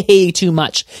way too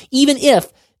much, even if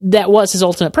that was his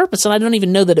ultimate purpose. And I don't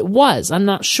even know that it was. I'm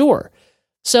not sure.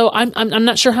 So I'm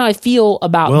not sure how I feel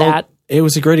about that. It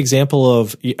was a great example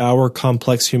of our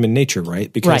complex human nature,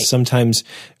 right? Because sometimes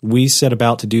we set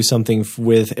about to do something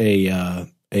with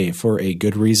for a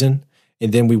good reason,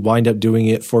 and then we wind up doing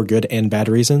it for good and bad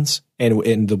reasons.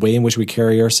 And the way in which we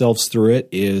carry ourselves through it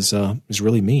is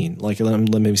really mean. Like, let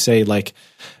me say, like,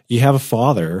 you have a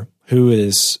father who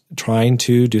is trying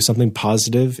to do something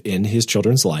positive in his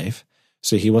children's life.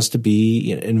 So he wants to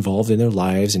be involved in their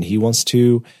lives, and he wants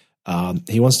to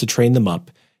train them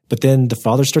up. But then the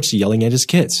father starts yelling at his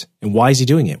kids. And why is he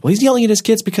doing it? Well, he's yelling at his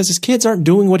kids because his kids aren't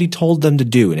doing what he told them to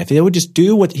do. And if they would just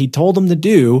do what he told them to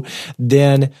do,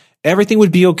 then everything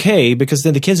would be okay, because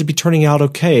then the kids would be turning out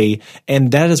okay.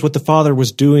 And that is what the father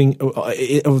was doing.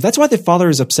 That's why the father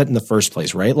is upset in the first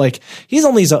place, right? Like, he's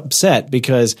only upset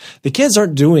because the kids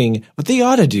aren't doing what they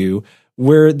ought to do,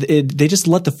 where they just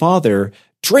let the father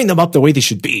train them up the way they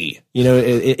should be.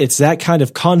 It's that kind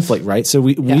of conflict, right? So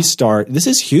we start, this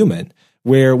is human,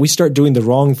 where we start doing the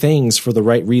wrong things for the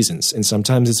right reasons. And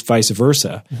sometimes it's vice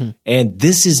versa. Mm-hmm. And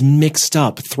this is mixed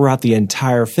up throughout the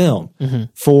entire film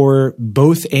for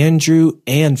both Andrew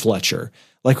and Fletcher.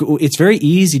 Like, it's very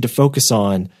easy to focus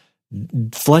on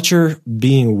Fletcher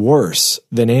being worse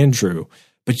than Andrew,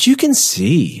 but you can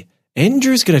see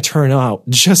Andrew's going to turn out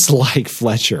just like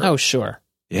Fletcher. Oh, sure.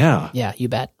 Yeah. Yeah, you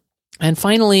bet. And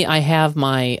finally, I have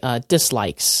my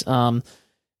dislikes.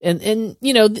 And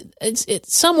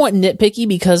it's somewhat nitpicky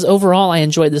because overall I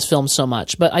enjoyed this film so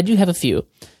much, but I do have a few.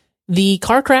 The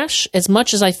car crash, as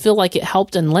much as I feel like it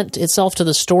helped and lent itself to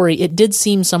the story, it did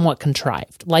seem somewhat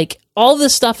contrived. Like, all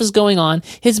this stuff is going on.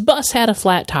 His bus had a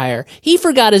flat tire. He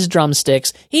forgot his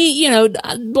drumsticks. He, blah,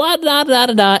 blah, blah,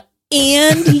 blah, blah,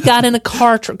 and he got in a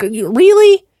car truck.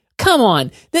 Really? Come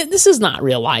on. This is not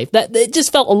real life. It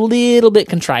just felt a little bit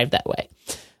contrived that way.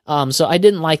 So I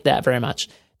didn't like that very much.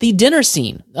 The dinner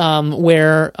scene,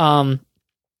 where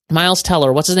Miles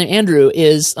Teller, what's his name, Andrew,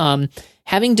 is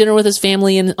having dinner with his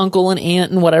family and uncle and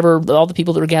aunt and whatever, all the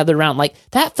people that were gathered around, like,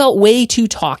 that felt way too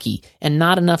talky and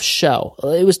not enough show.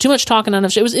 It was too much talk and not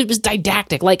enough show. It was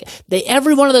didactic. Like,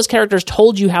 every one of those characters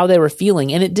told you how they were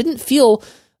feeling, and it didn't feel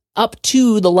up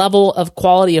to the level of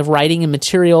quality of writing and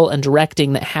material and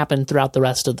directing that happened throughout the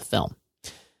rest of the film.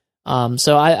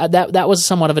 So that was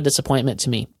somewhat of a disappointment to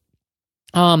me.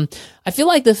 I feel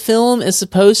like the film is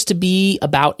supposed to be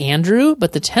about Andrew,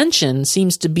 but the tension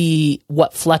seems to be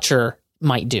what Fletcher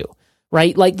might do,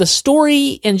 right? Like, the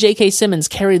story and J.K. Simmons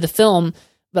carry the film,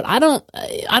 but I don't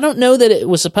know that it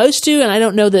was supposed to, and I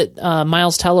don't know that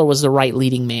Miles Teller was the right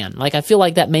leading man. Like, I feel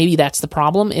like that maybe that's the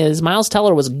problem, is Miles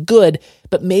Teller was good,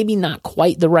 but maybe not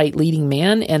quite the right leading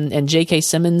man, and J.K.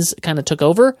 Simmons kind of took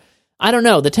over. I don't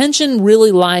know. The tension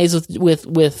really lies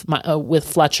with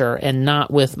Fletcher and not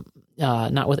with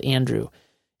Andrew.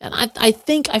 And I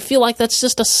feel like that's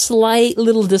just a slight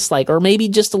little dislike, or maybe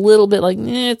just a little bit like,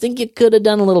 I think you could have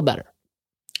done a little better.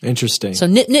 Interesting. So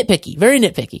nitpicky, very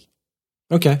nitpicky.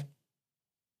 Okay.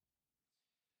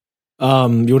 You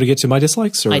want to get to my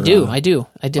dislikes? Or, I do. I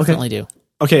definitely do.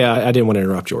 Okay, I didn't want to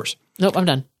interrupt yours. Nope, I'm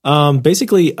done.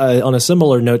 Basically, on a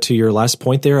similar note to your last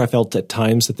point there, I felt at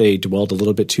times that they dwelled a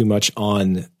little bit too much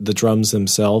on the drums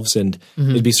themselves, and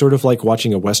it'd be sort of like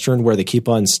watching a Western where they keep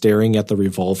on staring at the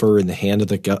revolver in the hand of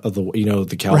the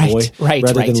cowboy,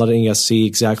 rather than letting us see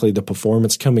exactly the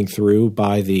performance coming through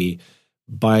by the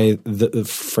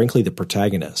frankly the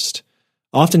protagonist.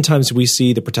 Oftentimes we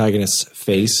see the protagonist's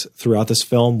face throughout this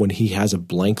film when he has a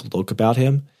blank look about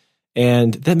him.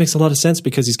 And that makes a lot of sense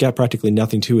because he's got practically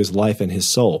nothing to his life and his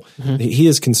soul. Mm-hmm. He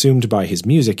is consumed by his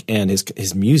music, and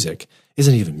his music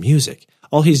isn't even music.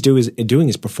 All he's doing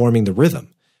is performing the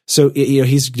rhythm. So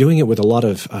he's doing it with a lot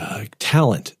of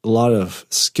talent, a lot of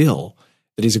skill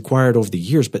that he's acquired over the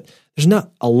years. But there's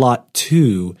not a lot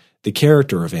to the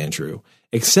character of Andrew,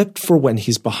 except for when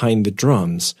he's behind the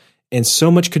drums. And so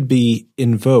much could be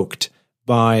invoked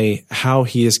by how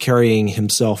he is carrying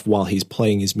himself while he's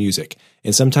playing his music.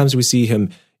 And sometimes we see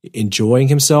him enjoying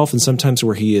himself, and sometimes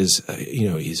where he is,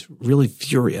 he's really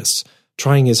furious,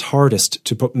 trying his hardest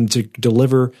to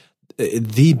deliver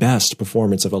the best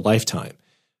performance of a lifetime.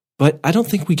 But I don't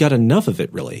think we got enough of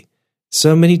it, really.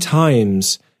 So many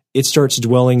times it starts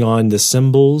dwelling on the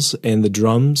cymbals and the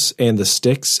drums and the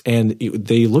sticks, and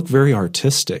they look very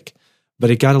artistic. But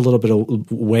it got a little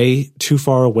bit way too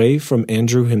far away from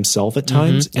Andrew himself at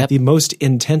times at the most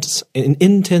intense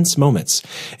moments.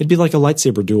 It'd be like a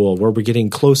lightsaber duel where we're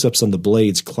getting close-ups on the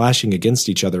blades clashing against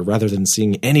each other rather than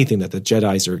seeing anything that the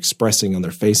Jedis are expressing on their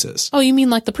faces. Oh, you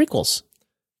mean like the prequels?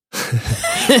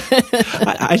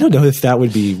 I don't know if that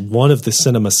would be one of the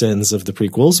cinema sins of the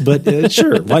prequels, but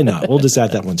sure, why not? We'll just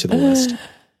add that one to the list.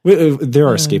 There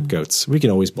are scapegoats. We can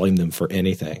always blame them for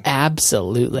anything.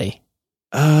 Absolutely.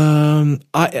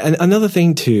 Another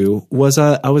thing too was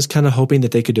I was kind of hoping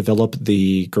that they could develop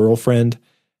the girlfriend.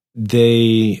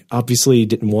 They obviously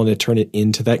didn't want to turn it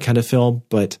into that kind of film,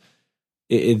 but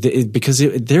because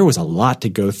there was a lot to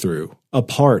go through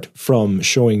apart from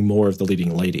showing more of the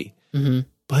leading lady. Mm-hmm.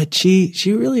 But she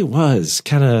really was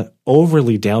kind of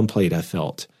overly downplayed, I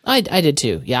felt. I did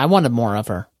too. Yeah, I wanted more of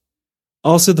her.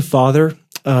 Also, the father.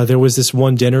 There was this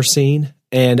one dinner scene.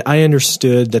 And I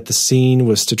understood that the scene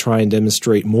was to try and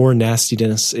demonstrate more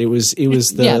nastiness. It was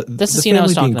the scene I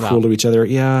was talking being cruel about. to each other.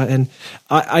 Yeah, and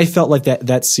I felt like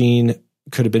that scene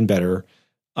could have been better,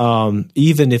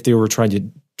 even if they were trying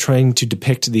to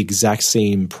depict the exact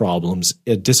same problems,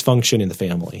 dysfunction in the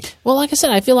family. Well, like I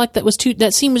said, I feel like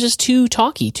that scene was just too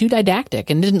talky, too didactic,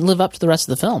 and didn't live up to the rest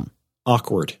of the film.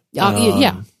 Awkward.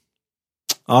 Yeah.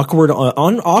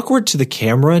 Awkward to the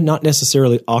camera, not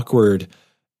necessarily awkward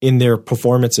in their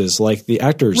performances. Like the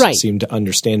actors seemed to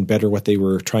understand better what they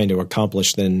were trying to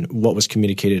accomplish than what was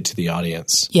communicated to the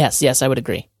audience. Yes, I would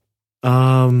agree.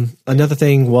 Another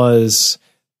thing was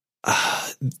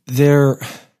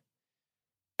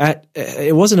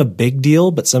it wasn't a big deal,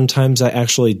 but sometimes I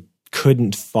actually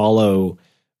couldn't follow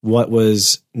what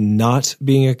was not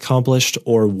being accomplished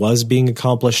or was being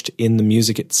accomplished in the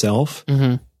music itself.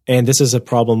 Mm-hmm. And this is a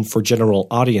problem for general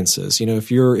audiences. You know,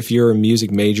 if you're a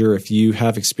music major, if you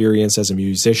have experience as a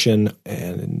musician,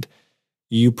 and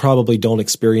you probably don't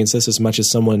experience this as much as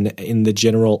someone in the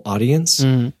general audience.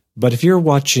 Mm-hmm. But if you're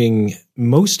watching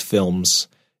most films,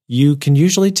 you can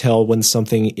usually tell when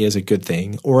something is a good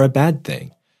thing or a bad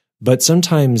thing. But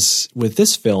sometimes with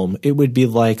this film, it would be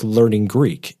like learning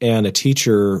Greek and a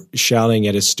teacher shouting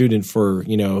at a student for,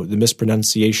 the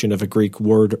mispronunciation of a Greek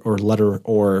word or letter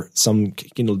or some,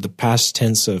 the past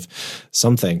tense of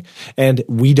something. And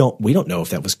we don't know if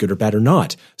that was good or bad or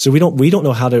not. So we don't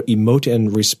know how to emote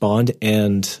and respond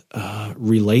and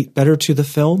relate better to the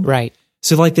film. Right.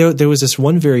 So like there was this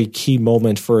one very key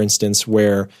moment, for instance,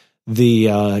 where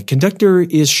the conductor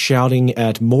is shouting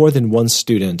at more than one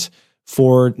student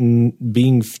for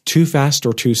being too fast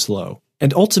or too slow.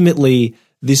 And ultimately,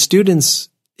 the students,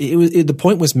 the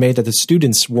point was made that the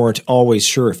students weren't always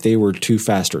sure if they were too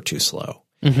fast or too slow.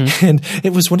 Mm-hmm. And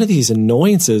it was one of these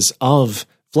annoyances of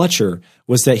Fletcher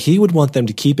was that he would want them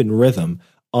to keep in rhythm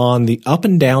on the up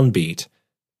and down beat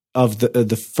of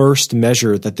the first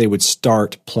measure that they would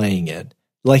start playing in.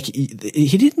 Like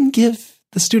he didn't give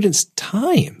the students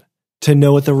time to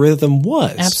know what the rhythm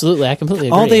was. Absolutely. I completely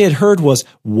agree. All they had heard was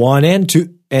 1 and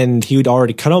 2, and he would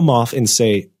already cut them off and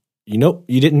say, you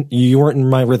weren't in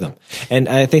my rhythm. And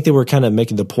I think they were kind of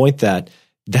making the point that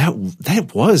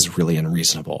was really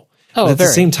unreasonable. Oh, but at the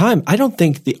same time, I don't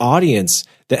think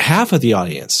that half of the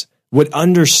audience would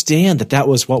understand that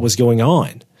was what was going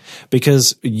on,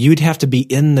 because you'd have to be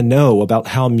in the know about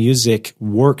how music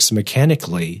works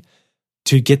mechanically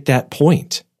to get that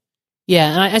point.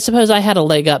 Yeah, and I suppose I had a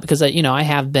leg up because I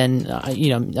have been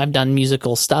I've done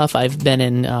musical stuff. I've been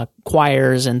in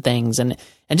choirs and things, and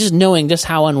just knowing just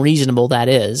how unreasonable that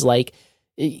is. Like,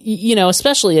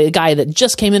 especially a guy that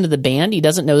just came into the band, he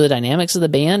doesn't know the dynamics of the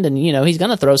band, and he's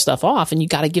going to throw stuff off, and you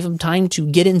got to give him time to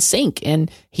get in sync, and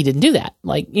he didn't do that.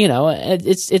 Like,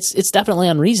 it's definitely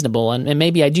unreasonable, and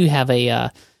maybe I do have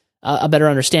a better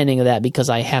understanding of that because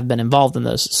I have been involved in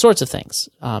those sorts of things.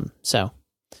 So.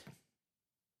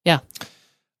 Yeah.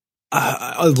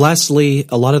 Lastly,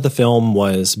 a lot of the film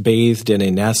was bathed in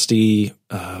a nasty,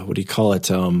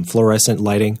 fluorescent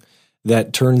lighting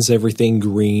that turns everything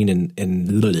green and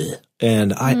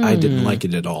I didn't like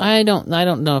it at all. I don't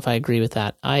know if I agree with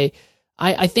that. I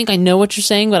think I know what you're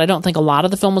saying, but I don't think a lot of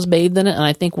the film was bathed in it, and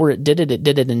I think where it did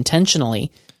it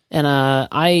intentionally. And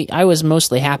I was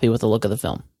mostly happy with the look of the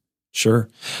film. Sure.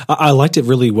 I liked it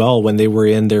really well when they were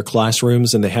in their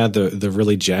classrooms and they had the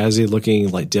really jazzy looking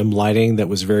like dim lighting that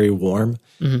was very warm,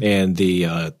 and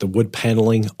the wood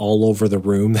paneling all over the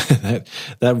room that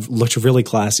looked really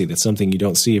classy. That's something you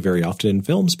don't see very often in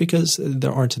films because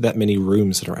there aren't that many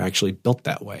rooms that are actually built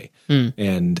that way.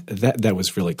 And that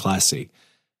was really classy.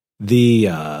 It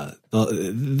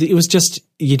was just,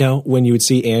 when you would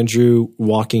see Andrew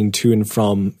walking to and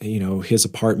from, his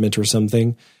apartment or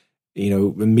something,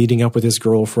 meeting up with his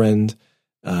girlfriend,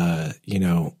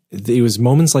 it was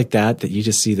moments like that you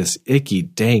just see this icky,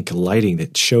 dank lighting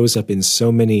that shows up in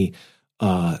so many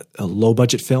low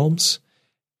budget films,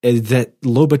 that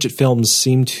low budget films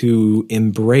seem to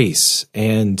embrace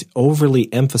and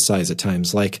overly emphasize at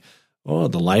times, like, oh,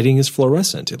 the lighting is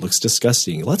fluorescent. It looks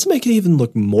disgusting. Let's make it even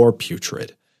look more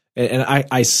putrid. And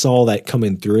I saw that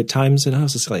coming through at times, and I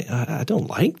was just like, I don't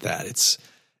like that.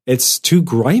 It's too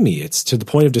grimy. It's to the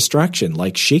point of distraction,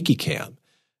 like shaky cam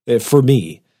for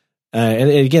me. And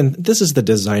again, this is the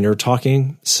designer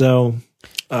talking. So,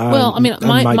 well, I mean,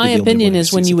 my opinion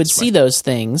is when you would see those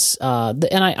things, and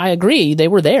I agree, they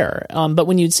were there. But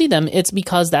when you'd see them, it's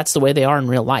because that's the way they are in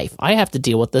real life. I have to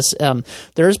deal with this.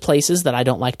 There's places that I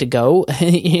don't like to go,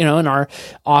 in our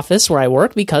office where I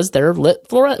work because they're lit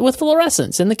with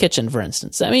fluorescence in the kitchen, for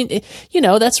instance. I mean,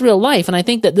 that's real life. And I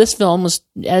think that this film was,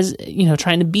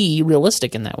 trying to be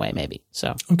realistic in that way, maybe.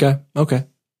 So Okay.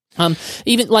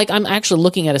 Even like I'm actually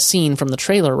looking at a scene from the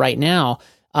trailer right now.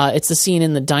 It's the scene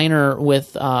in the diner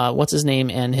with what's his name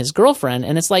and his girlfriend,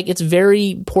 and it's like it's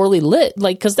very poorly lit,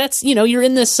 like because that's you're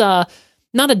in this not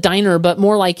a diner but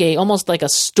more like almost like a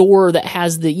store that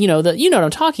has the what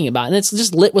I'm talking about, and it's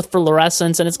just lit with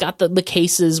fluorescence, and it's got the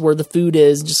cases where the food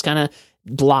is just kind of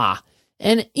blah,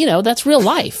 and that's real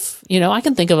life. I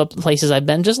can think of places I've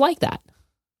been just like that.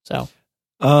 So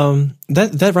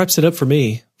that wraps it up for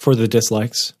me for the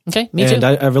dislikes. Okay, me too. And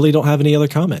I really don't have any other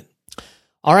comment.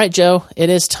 All right, Joe, it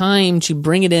is time to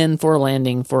bring it in for a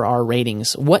landing for our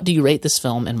ratings. What do you rate this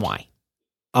film and why?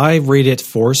 I rate it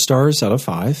 4 stars out of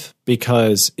 5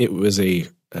 because it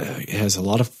has a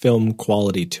lot of film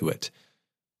quality to it.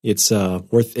 It's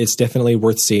definitely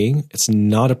worth seeing. It's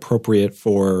not appropriate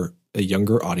for a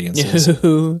younger audiences.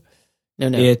 No.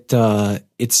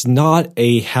 It's not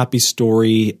a happy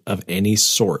story of any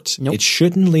sort. Nope. It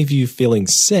shouldn't leave you feeling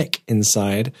sick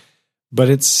inside. But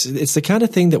it's the kind of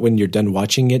thing that when you're done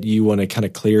watching it, you want to kind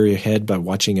of clear your head by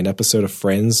watching an episode of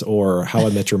Friends or How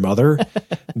I Met Your Mother,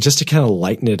 just to kind of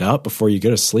lighten it up before you go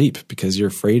to sleep because you're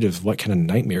afraid of what kind of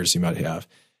nightmares you might have.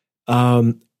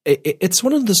 It's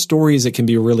one of the stories that can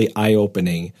be really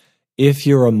eye-opening if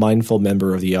you're a mindful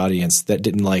member of the audience that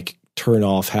didn't like turn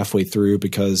off halfway through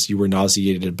because you were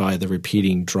nauseated by the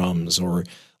repeating drums, or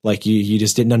like you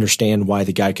just didn't understand why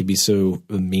the guy could be so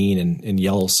mean and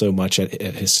yell so much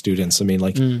at his students. I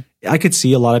mean, I could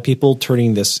see a lot of people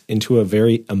turning this into a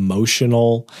very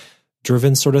emotional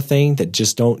driven sort of thing that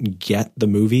just don't get the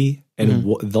movie and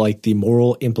the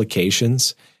moral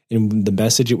implications and the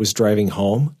message it was driving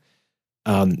home.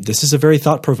 This is a very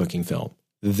thought-provoking film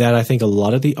that I think a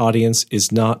lot of the audience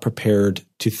is not prepared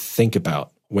to think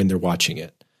about when they're watching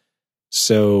it.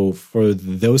 So for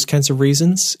those kinds of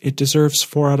reasons, it deserves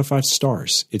 4 out of 5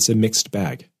 stars. It's a mixed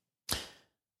bag.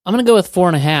 I'm going to go with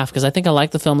 4.5 because I think I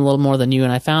like the film a little more than you,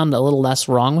 and I found a little less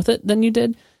wrong with it than you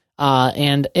did.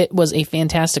 And it was a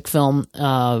fantastic film.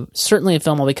 Certainly a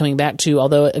film I'll be coming back to,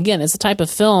 although, again, it's the type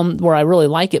of film where I really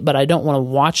like it, but I don't want to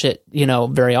watch it,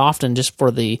 very often just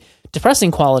for the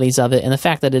depressing qualities of it and the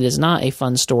fact that it is not a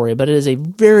fun story, but it is a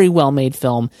very well-made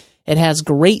film. It has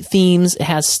great themes. It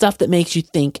has stuff that makes you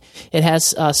think. It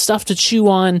has stuff to chew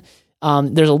on.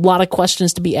 There's a lot of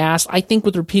questions to be asked. I think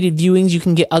with repeated viewings, you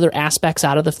can get other aspects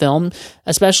out of the film,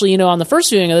 especially, on the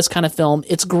first viewing of this kind of film.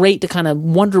 It's great to kind of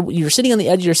wonder. You're sitting on the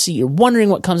edge of your seat. You're wondering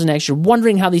what comes next. You're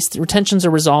wondering how these tensions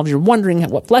are resolved. You're wondering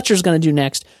what Fletcher's going to do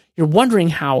next. You're wondering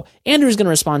how Andrew's going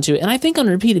to respond to it. And I think on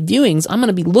repeated viewings, I'm going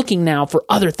to be looking now for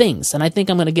other things. And I think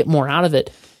I'm going to get more out of it,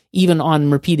 even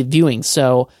on repeated viewings.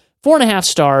 So 4.5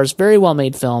 stars, very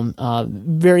well-made film,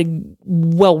 very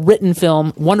well-written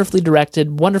film, wonderfully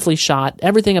directed, wonderfully shot.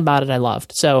 Everything about it I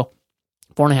loved. So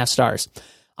 4.5 stars.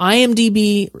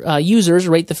 IMDb users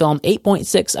rate the film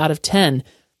 8.6 out of 10.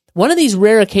 One of these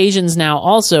rare occasions now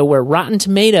also where Rotten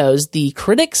Tomatoes, the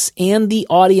critics and the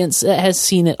audience that has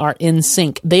seen it are in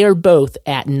sync. They are both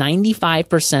at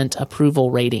 95%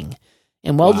 approval rating.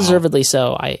 And well-deservedly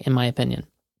so, in my opinion.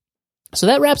 So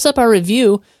that wraps up our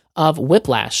review of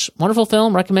Whiplash. Wonderful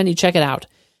film. Recommend you check it out.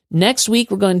 Next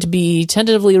week, we're going to be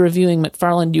tentatively reviewing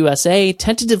McFarland USA,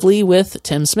 tentatively with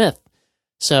Tim Smith.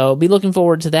 So be looking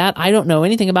forward to that. I don't know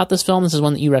anything about this film. This is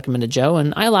one that you recommended, Joe,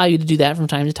 and I allow you to do that from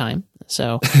time to time.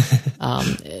 So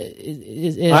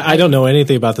I don't know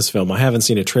anything about this film. I haven't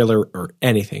seen a trailer or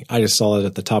anything. I just saw it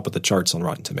at the top of the charts on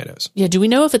Rotten Tomatoes. Yeah, do we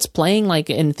know if it's playing like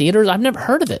in theaters? I've never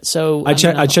heard of it. So I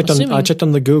checked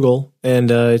on the Google, and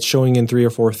it's showing in 3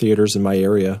 or 4 theaters in my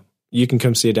area. You can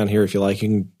come see it down here if you like.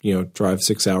 You can, drive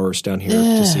 6 hours down here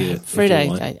to see it. Afraid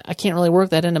I can't really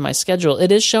work that into my schedule.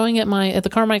 It is showing at the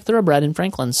Carmike Thoroughbred in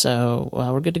Franklin, so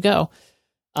we're good to go.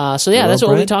 That's what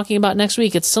we'll be talking about next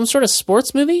week. It's some sort of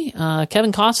sports movie.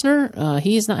 Kevin Costner,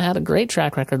 he's not had a great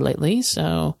track record lately,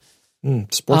 so...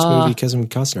 Sports movie, Kevin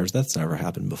Costner, that's never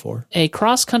happened before. A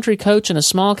cross-country coach in a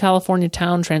small California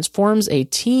town transforms a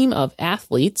team of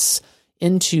athletes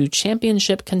into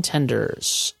championship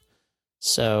contenders.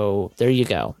 So there you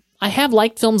go. I have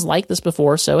liked films like this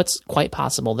before, so it's quite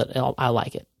possible that I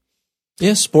like it.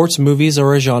 Yeah, sports movies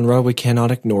are a genre. We cannot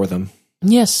ignore them.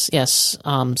 Yes.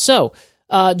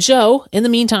 Joe, in the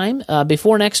meantime,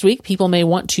 before next week, people may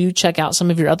want to check out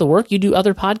some of your other work. You do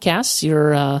other podcasts.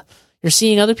 You're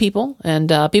seeing other people, and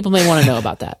people may want to know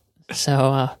about that. So,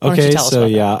 why don't you tell us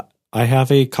about that? I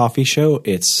have a coffee show.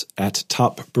 It's at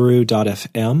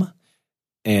topbrew.fm.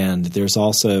 And there's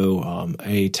also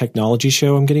a technology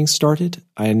show I'm getting started.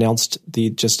 I announced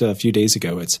just a few days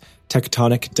ago. It's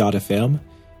tectonic.fm,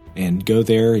 and go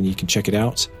there and you can check it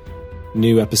out.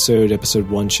 New episode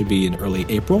 1 should be in early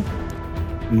April.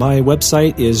 My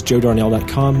website is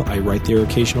joedarnell.com. I write there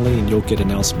occasionally, and you'll get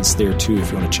announcements there too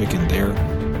if you want to check in there.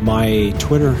 My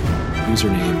Twitter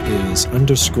username is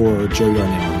 _Joe Darnell.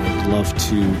 I'd love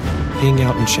to hang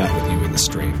out and chat with you in the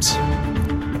streams.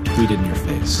 Tweet it in your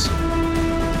face.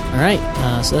 All right,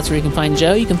 so that's where you can find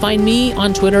Joe. You can find me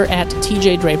on Twitter at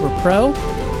TJDraperPro.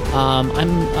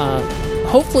 I'm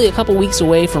hopefully a couple weeks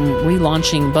away from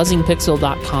relaunching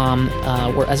buzzingpixel.com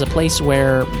as a place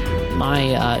where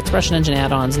my expression engine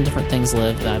add-ons and different things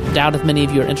live. I doubt if many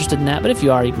of you are interested in that, but if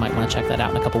you are, you might want to check that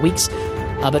out in a couple weeks.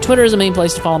 But Twitter is the main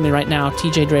place to follow me right now,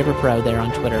 TJDraperPro there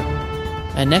on Twitter.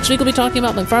 And next week we'll be talking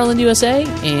about McFarland USA,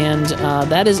 and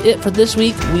that is it for this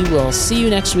week. We will see you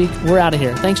next week. We're out of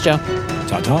here. Thanks, Joe.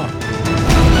 Ta-ta.